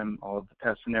over time, all of the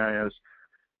test scenarios.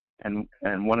 And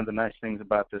one of the nice things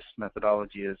about this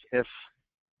methodology is if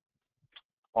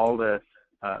all the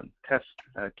test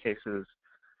cases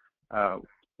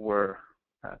were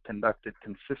conducted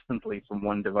consistently from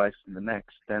one device to the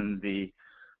next, then the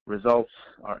results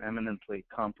are eminently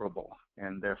comparable,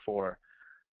 and therefore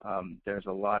there's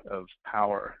a lot of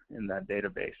power in that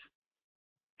database.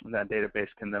 And that database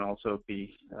can then also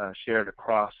be shared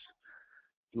across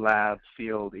lab,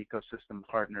 field, ecosystem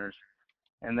partners,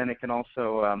 and then it can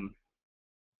also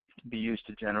be used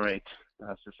to generate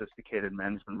sophisticated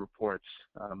management reports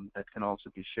that can also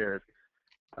be shared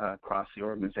across the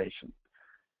organization.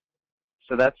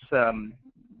 So that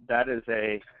is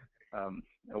a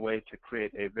way to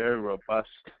create a very robust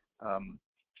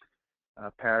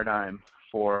paradigm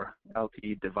for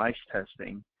LTE device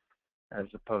testing as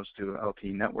opposed to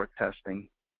LTE network testing,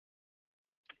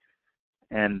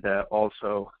 and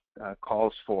also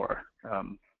calls for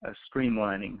a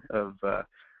streamlining of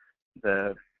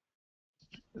the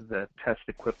test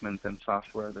equipment and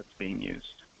software that's being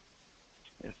used.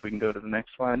 If we can go to the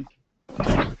next slide.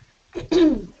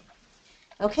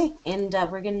 Okay, and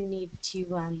we're going to need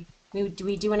to,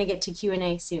 we do want to get to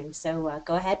Q&A soon, so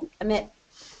go ahead, Amit.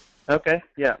 Okay,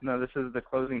 yeah, no, this is the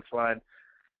closing slide.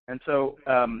 And so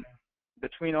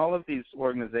between all of these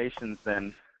organizations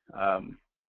then,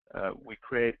 we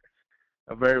create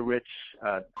a very rich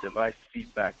device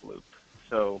feedback loop.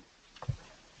 So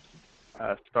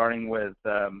starting with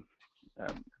a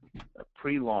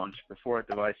pre-launch, before a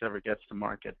device ever gets to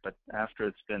market, but after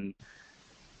it's been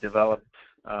developed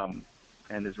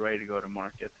and is ready to go to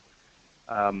market,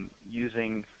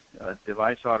 using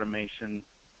device automation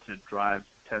to drive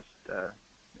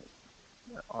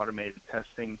automated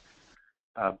testing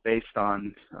based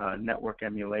on network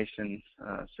emulation,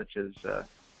 such as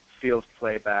field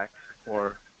playback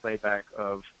or playback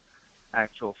of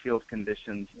actual field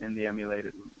conditions in the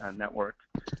emulated network,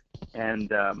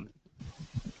 and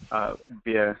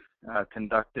via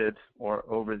conducted or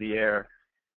over-the-air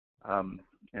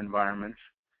environments.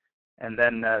 And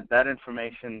then that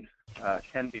information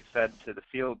can be fed to the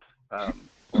field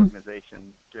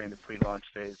organization during the pre-launch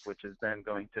phase, which is then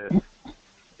going to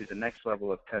do the next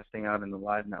level of testing out in the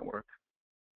live network.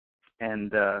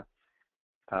 And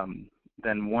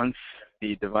then once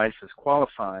the device is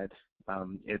qualified,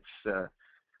 it's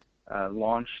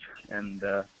launched, and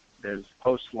there's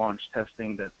post-launch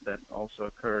testing that also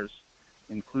occurs,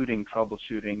 including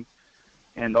troubleshooting.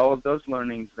 And all of those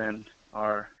learnings then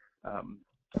are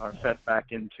fed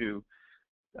back into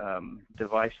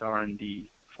device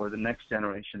R&D for the next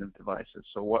generation of devices.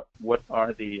 So what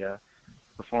are the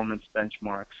performance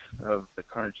benchmarks of the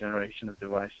current generation of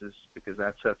devices, because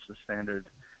that sets the standard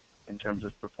in terms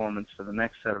of performance for the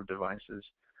next set of devices.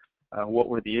 What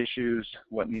were the issues,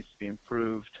 what needs to be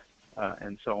improved,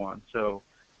 and so on. So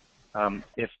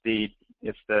if the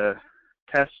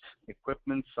test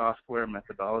equipment, software,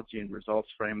 methodology, and results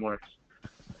frameworks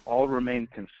all remain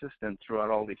consistent throughout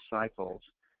all these cycles,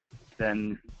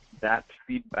 then that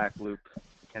feedback loop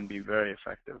can be very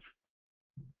effective.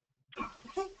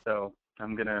 So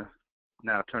I'm going to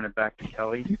now turn it back to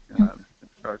Kelly and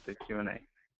start the Q&A.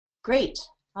 Great.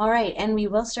 All right, and we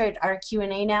will start our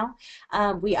Q&A now.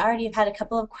 We already have had a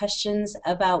couple of questions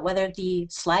about whether the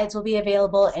slides will be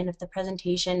available and if the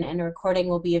presentation and recording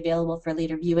will be available for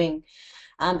later viewing.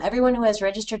 Everyone who has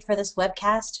registered for this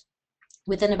webcast,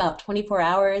 within about 24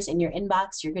 hours in your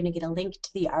inbox, you're going to get a link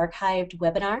to the archived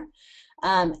webinar,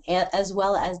 as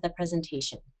well as the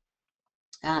presentation.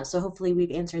 So hopefully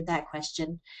we've answered that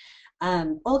question.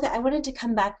 Olga, I wanted to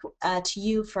come back to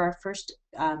you for our first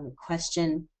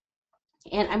question.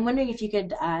 And I'm wondering if you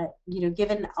could,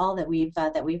 given all that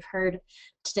we've heard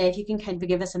today, if you can kind of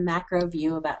give us a macro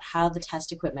view about how the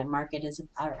test equipment market is,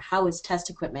 or how is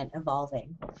test equipment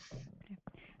evolving?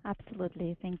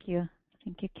 Absolutely, thank you,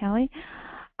 Kelly.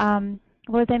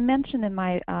 Well, as I mentioned in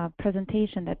my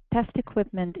presentation, that test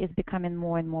equipment is becoming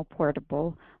more and more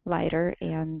portable, lighter,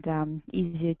 and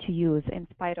easier to use, in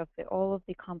spite of all of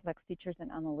the complex features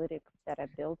and analytics that are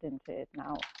built into it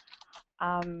now.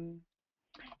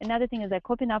 Another thing is that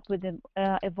coping up with the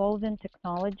evolving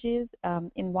technologies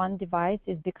in one device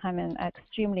is becoming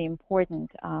extremely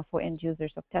important for end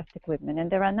users of test equipment,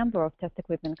 and there are a number of test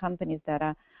equipment companies that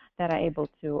are able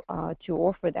to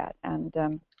offer that.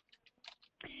 And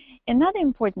another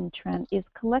important trend is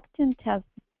collecting test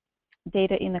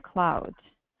data in the cloud.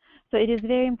 So it is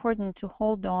very important to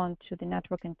hold on to the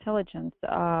network intelligence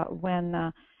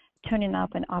when turning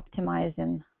up and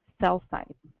optimizing cell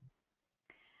sites.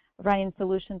 Running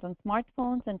solutions on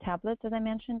smartphones and tablets, as I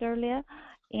mentioned earlier.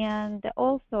 And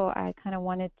also, I kind of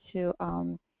wanted to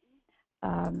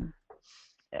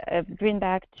bring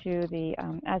back to the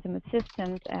Azimuth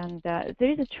systems, and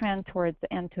there is a trend towards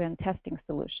end-to-end testing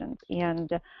solutions. And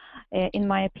in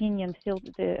my opinion,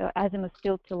 the Azimuth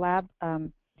Field-to-Lab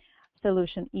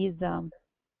solution is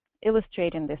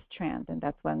illustrating this trend, and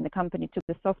that's when the company took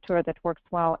the software that works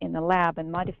well in the lab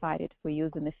and modified it for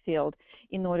use in the field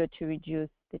in order to reduce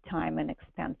the time and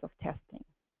expense of testing.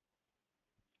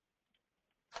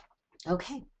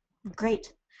 Okay,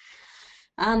 great.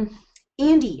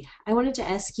 Andy, I wanted to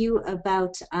ask you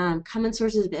about common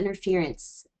sources of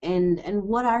interference, and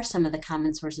what are some of the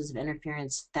common sources of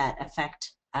interference that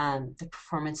affect the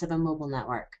performance of a mobile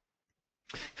network?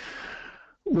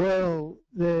 Well,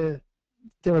 there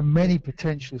are many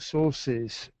potential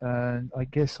sources, and I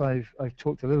guess I've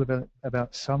talked a little bit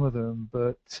about some of them,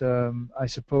 but I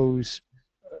suppose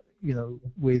you know,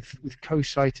 with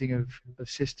co-siting of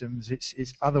systems,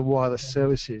 it's other wireless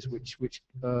services which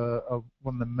are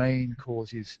one of the main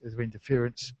causes of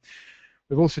interference.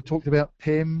 We've also talked about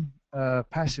PIM,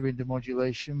 passive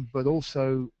intermodulation, but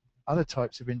also other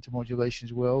types of intermodulation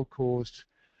as well, caused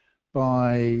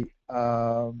by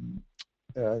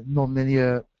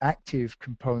nonlinear active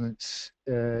components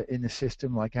in the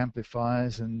system, like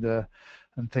amplifiers and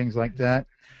things like that.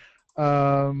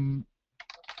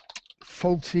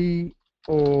 Faulty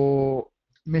or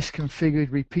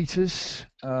misconfigured repeaters,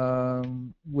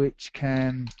 which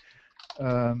can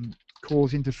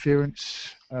cause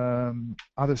interference,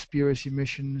 other spurious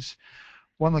emissions.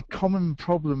 One of the common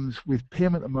problems with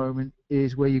PIM at the moment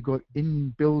is where you've got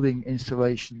in-building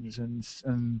installations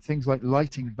and things like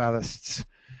lighting ballasts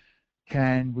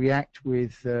can react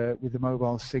with the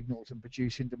mobile signals and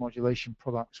produce intermodulation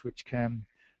products which can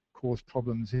cause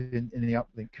problems in the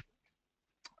uplink.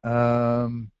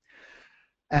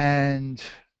 And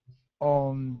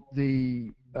on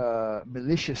the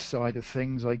malicious side of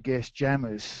things, I guess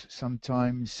jammers.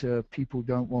 Sometimes people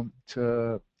don't want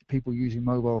people using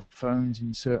mobile phones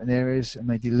in certain areas, and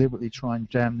they deliberately try and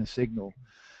jam the signal.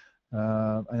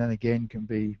 And then again can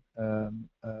be a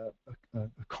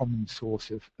common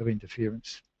source of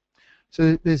interference.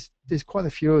 So there's quite a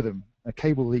few of them.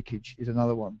 Cable leakage is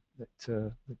another one that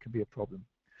can be a problem.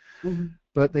 Mm-hmm.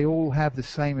 But they all have the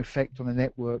same effect on the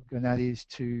network, and that is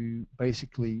to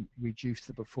basically reduce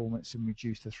the performance and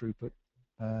reduce the throughput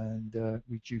and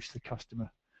reduce the customer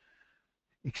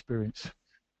experience.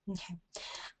 Okay.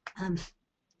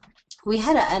 We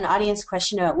had an audience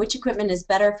question about which equipment is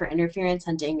better for interference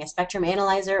hunting, a spectrum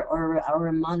analyzer or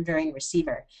a monitoring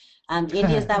receiver. Andy,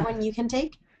 is that one you can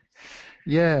take?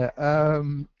 Yeah,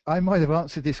 I might have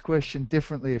answered this question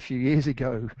differently a few years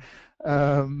ago.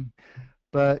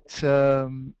 But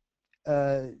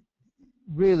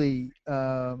really,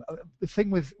 the thing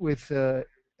with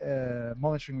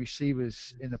monitoring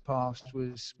receivers in the past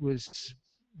was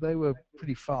they were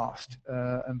pretty fast,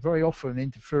 and very often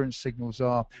interference signals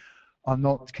are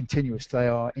not continuous; they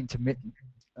are intermittent.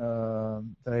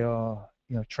 They are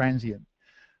transient.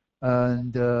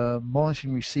 And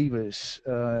monitoring receivers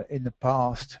in the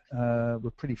past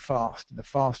were pretty fast, and the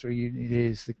faster a unit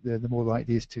is, the more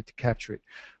likely it is to capture it.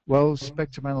 Well,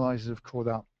 spectrum analyzers have caught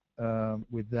up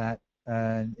with that,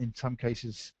 and in some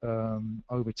cases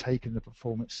overtaken the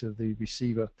performance of the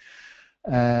receiver.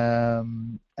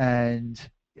 And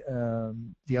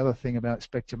the other thing about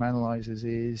spectrum analyzers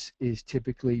is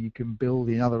typically you can build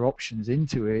in other options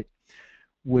into it,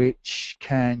 which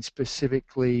can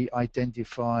specifically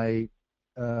identify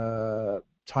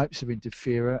types of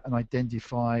interferer and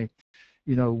identify,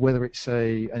 whether it's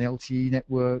an LTE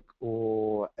network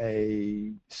or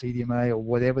a CDMA or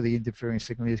whatever the interfering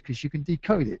signal is, because you can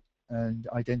decode it and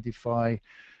identify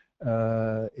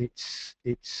its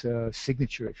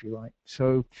signature, if you like.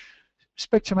 So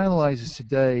spectrum analyzers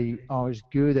today are as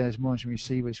good as monitoring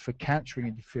receivers for capturing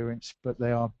interference, but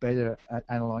they are better at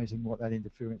analyzing what that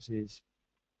interference is,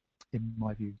 in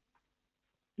my view.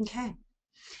 Okay.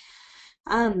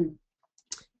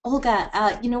 Olga,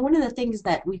 one of the things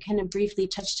that we kind of briefly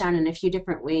touched on in a few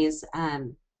different ways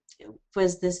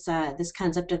was this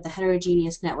concept of the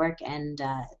heterogeneous network and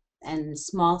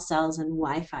small cells and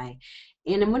Wi-Fi.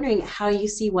 And I'm wondering how you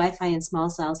see Wi-Fi and small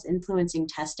cells influencing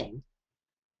testing.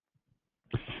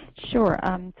 Sure.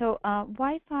 So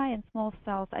Wi-Fi and small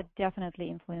cells are definitely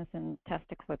influencing test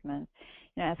equipment.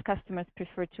 As customers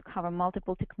prefer to cover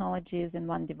multiple technologies in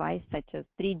one device, such as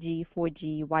 3G,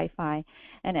 4G, Wi-Fi,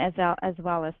 and as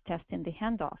well as testing the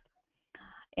handoff.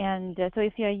 And so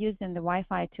if you are using the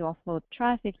Wi-Fi to offload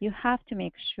traffic, you have to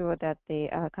make sure that the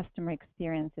customer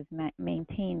experience is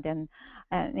maintained, and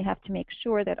you have to make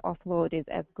sure that offload is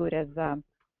as good as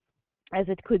as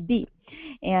it could be.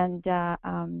 And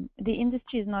the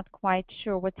industry is not quite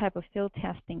sure what type of field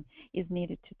testing is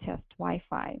needed to test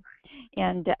Wi-Fi.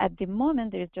 And at the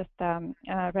moment, there's just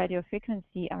radio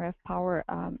frequency RF power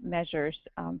measures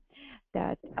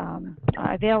that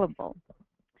are available.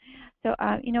 So,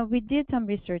 we did some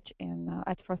research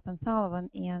at Frost & Sullivan,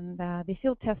 and the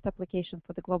field test application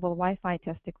for the global Wi-Fi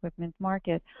test equipment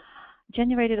market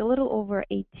generated a little over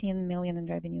 18 million in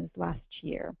revenues last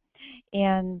year.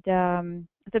 And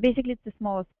so basically, it's the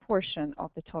smallest portion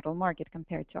of the total market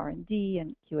compared to R&D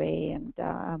and QA and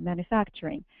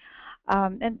manufacturing.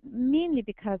 And mainly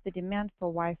because the demand for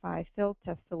Wi-Fi field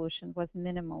test solution was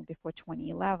minimal before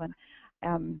 2011,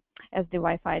 as the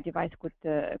Wi-Fi device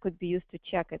could be used to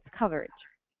check its coverage.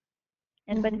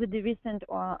 And but with the recent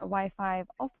Wi-Fi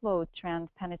offload trend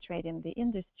penetrating the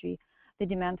industry, the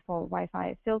demand for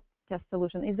Wi-Fi field test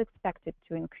solution is expected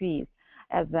to increase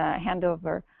as the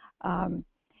handover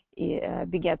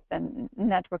begets the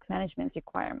network management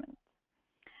requirements.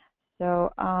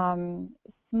 So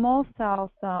small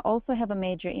cells also have a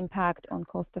major impact on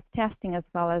cost of testing, as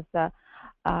well as the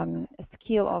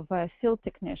skill of a field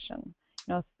technician.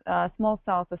 Small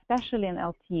cells, especially in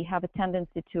LTE, have a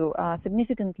tendency to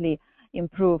significantly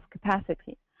improve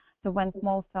capacity. So when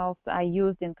small cells are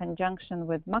used in conjunction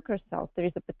with macro cells, there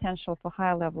is a potential for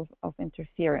higher levels of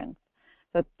interference.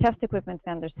 So test equipment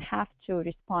vendors have to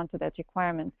respond to that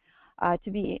requirement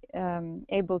to be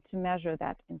able to measure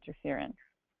that interference.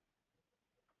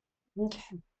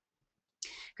 Okay,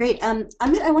 great.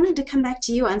 Amit, I wanted to come back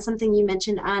to you on something you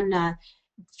mentioned on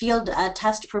field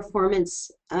test performance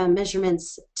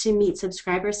measurements to meet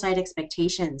subscriber side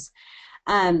expectations.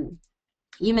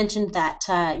 You mentioned that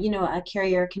a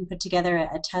carrier can put together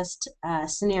a test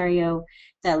scenario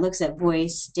that looks at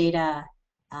voice, data,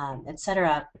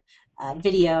 etc.,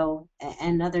 video,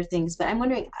 and other things. But I'm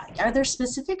wondering, are there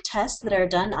specific tests that are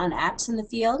done on apps in the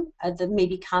field, the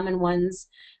maybe common ones,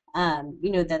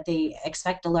 that they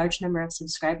expect a large number of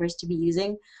subscribers to be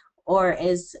using, or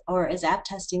is app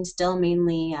testing still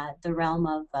mainly the realm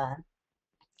of the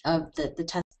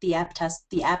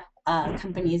app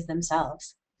companies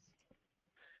themselves?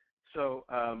 So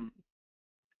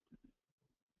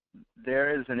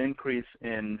there is an increase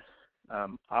in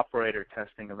operator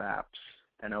testing of apps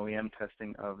and OEM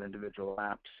testing of individual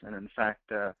apps. And in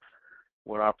fact,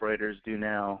 what operators do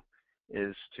now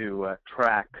is to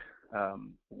track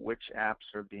which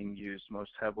apps are being used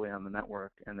most heavily on the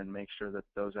network, and then make sure that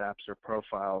those apps are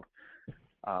profiled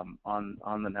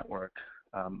on the network.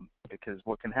 Because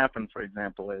what can happen, for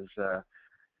example, is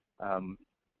an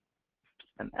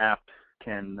app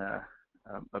can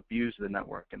abuse the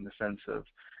network in the sense of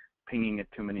pinging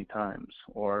it too many times,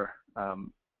 or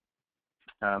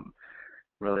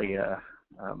really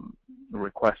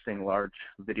requesting large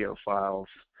video files,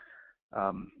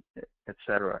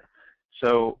 etc.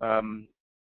 So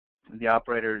the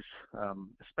operators,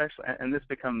 especially, and this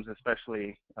becomes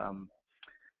especially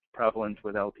prevalent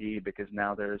with LTE, because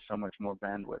now there is so much more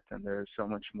bandwidth and there is so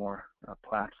much more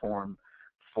platform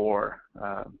for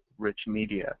rich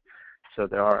media. So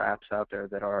there are apps out there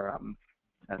that are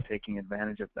taking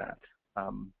advantage of that.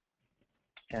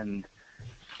 And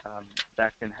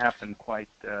that can happen quite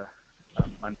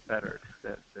unfettered.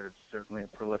 There's certainly a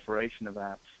proliferation of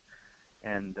apps,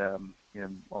 and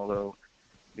although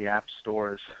the app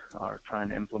stores are trying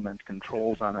to implement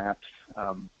controls on apps,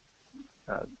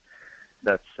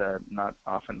 that's not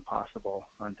often possible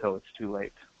until it's too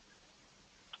late.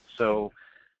 So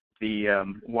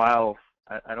while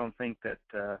I don't think that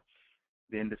the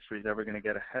industry is ever going to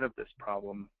get ahead of this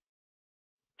problem,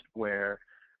 where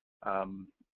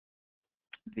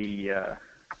the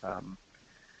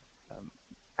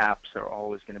apps are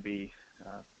always going to be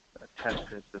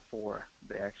tested before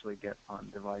they actually get on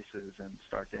devices and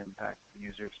start to impact the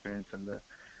user experience and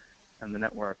the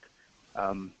network.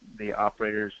 The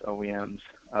operators, OEMs,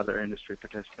 other industry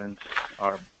participants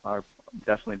are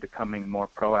definitely becoming more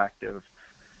proactive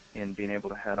in being able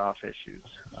to head off issues.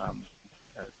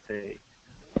 They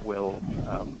will,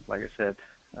 like I said,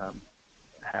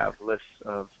 have lists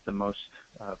of the most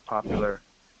popular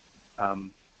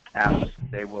apps.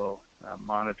 They will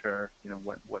monitor,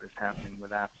 what is happening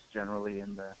with apps generally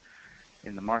in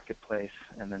the marketplace,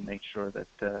 and then make sure that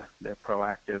they're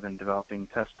proactive in developing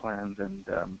test plans and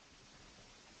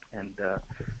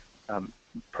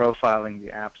profiling the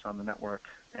apps on the network,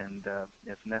 and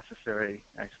if necessary,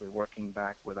 actually working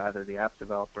back with either the app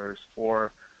developers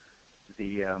or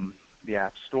the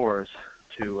app stores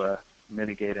to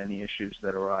mitigate any issues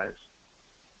that arise.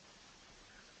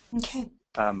 Okay.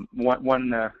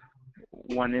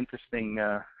 One interesting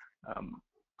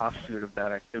offshoot of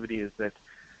that activity is that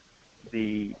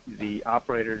the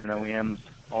operators and OEMs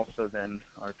also then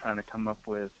are trying to come up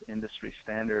with industry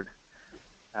standard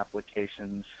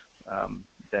applications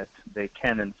that they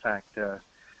can in fact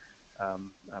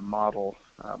model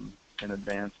in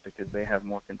advance because they have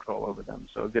more control over them.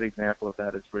 So a good example of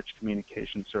that is rich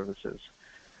communication services.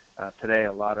 Today,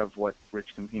 a lot of what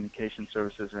rich communication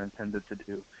services are intended to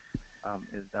do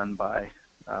is done by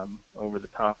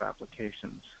over-the-top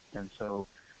applications, and so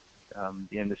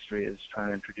the industry is trying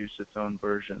to introduce its own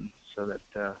version so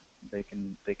that they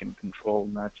can control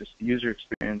not just the user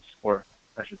experience, or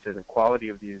I should say the quality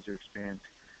of the user experience,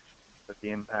 but the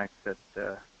impact that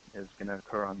is going to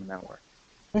occur on the network.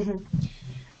 Mm-hmm.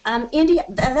 Andy,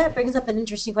 that brings up an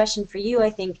interesting question for you, I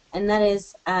think, and that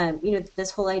is,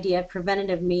 this whole idea of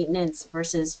preventative maintenance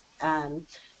versus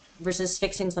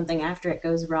fixing something after it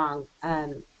goes wrong.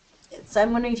 So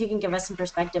I'm wondering if you can give us some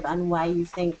perspective on why you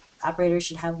think operators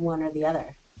should have one or the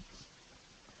other.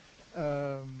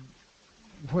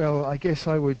 Well, I guess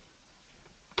I would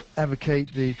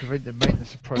advocate the preventive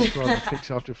maintenance approach rather than fix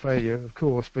after failure, of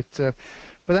course. But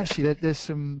actually, there's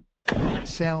some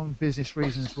sound business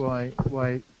reasons why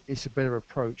it's a better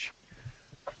approach.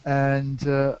 And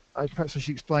perhaps I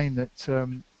should explain that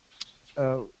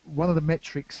one of the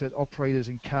metrics that operators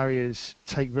and carriers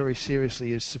take very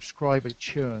seriously is subscriber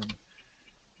churn,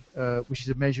 which is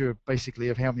a measure basically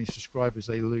of how many subscribers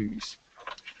they lose.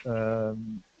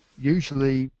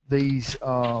 Usually these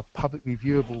are publicly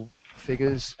viewable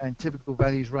figures, and typical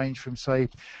values range from, say,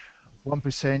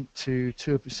 1% to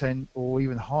 2% or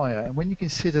even higher. And when you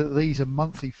consider that these are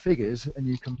monthly figures and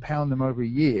you compound them over a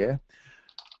year,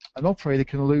 an operator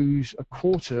can lose a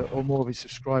quarter or more of his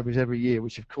subscribers every year,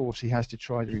 which of course he has to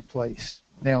try to replace.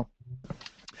 Now,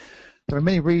 there are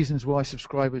many reasons why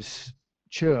subscribers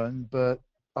churn, but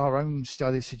our own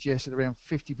studies suggest that around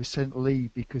 50%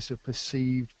 leave because of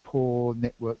perceived poor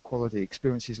network quality,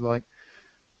 experiences like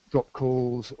drop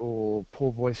calls or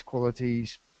poor voice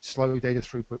qualities, slow data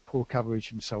throughput, poor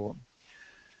coverage, and so on.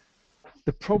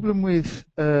 The problem with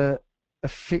a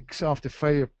fix after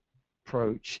failure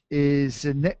approach is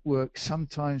the network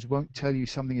sometimes won't tell you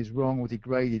something is wrong or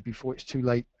degraded before it's too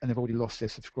late and they've already lost their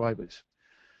subscribers.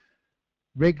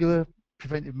 Regular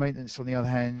preventive maintenance, on the other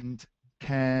hand,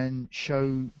 can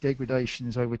show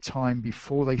degradations over time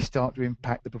before they start to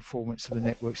impact the performance of the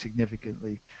network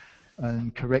significantly,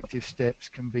 and corrective steps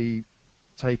can be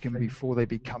taken before they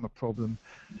become a problem.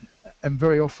 And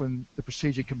very often the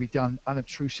procedure can be done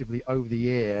unobtrusively over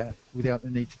the air without the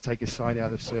need to take a site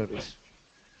out of service.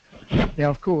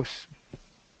 Now, of course,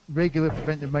 regular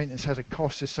preventive maintenance has a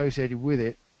cost associated with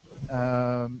it,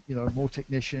 more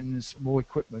technicians, more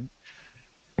equipment,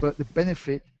 but the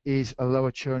benefit is a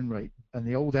lower churn rate. And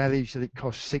the old adage that it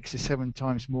costs 6 to 7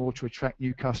 times more to attract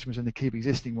new customers than to keep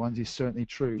existing ones is certainly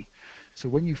true. So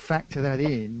when you factor that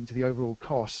in to the overall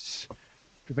costs,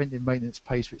 preventive maintenance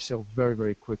pays for itself very,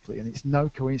 very quickly. And it's no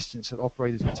coincidence that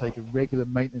operators who take a regular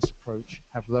maintenance approach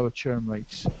have lower churn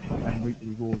rates and reap the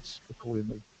rewards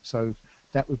accordingly. So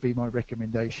that would be my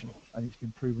recommendation, and it's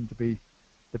been proven to be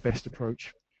the best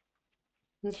approach.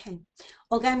 Okay.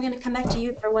 Olga, I'm going to come back to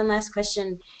you for one last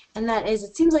question, and that is,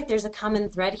 it seems like there's a common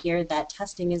thread here that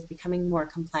testing is becoming more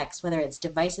complex, whether it's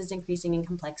devices increasing in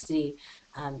complexity,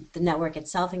 the network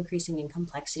itself increasing in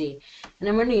complexity. And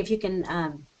I'm wondering if you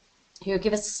can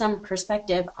give us some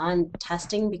perspective on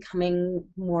testing becoming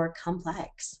more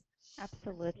complex.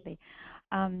 Absolutely.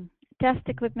 Test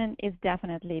equipment is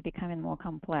definitely becoming more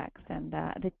complex, and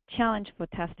the challenge for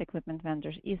test equipment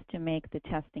vendors is to make the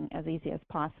testing as easy as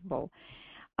possible.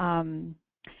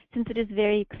 Since it is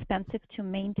very expensive to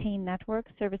maintain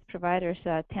networks, service providers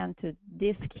tend to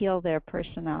de-skill their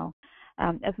personnel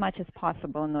as much as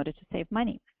possible in order to save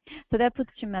money. So that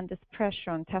puts tremendous pressure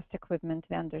on test equipment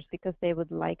vendors because they would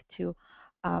like to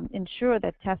ensure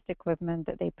that test equipment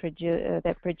that they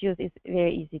produce is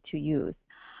very easy to use.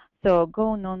 So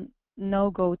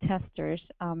no-go testers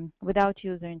without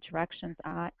user interactions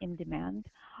are in demand.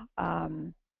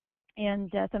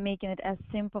 So making it as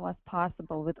simple as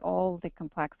possible with all the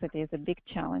complexity is a big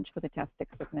challenge for the test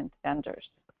equipment vendors.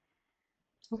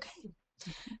 Okay,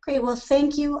 great. Well,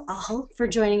 thank you all for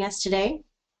joining us today.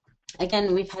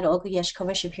 Again, we've had Olga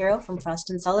Yeshkova-Shapiro from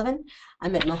Frost & Sullivan,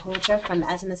 Amit Malhotra from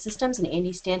Azimuth Systems, and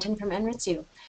Andy Stanton from Enritsu.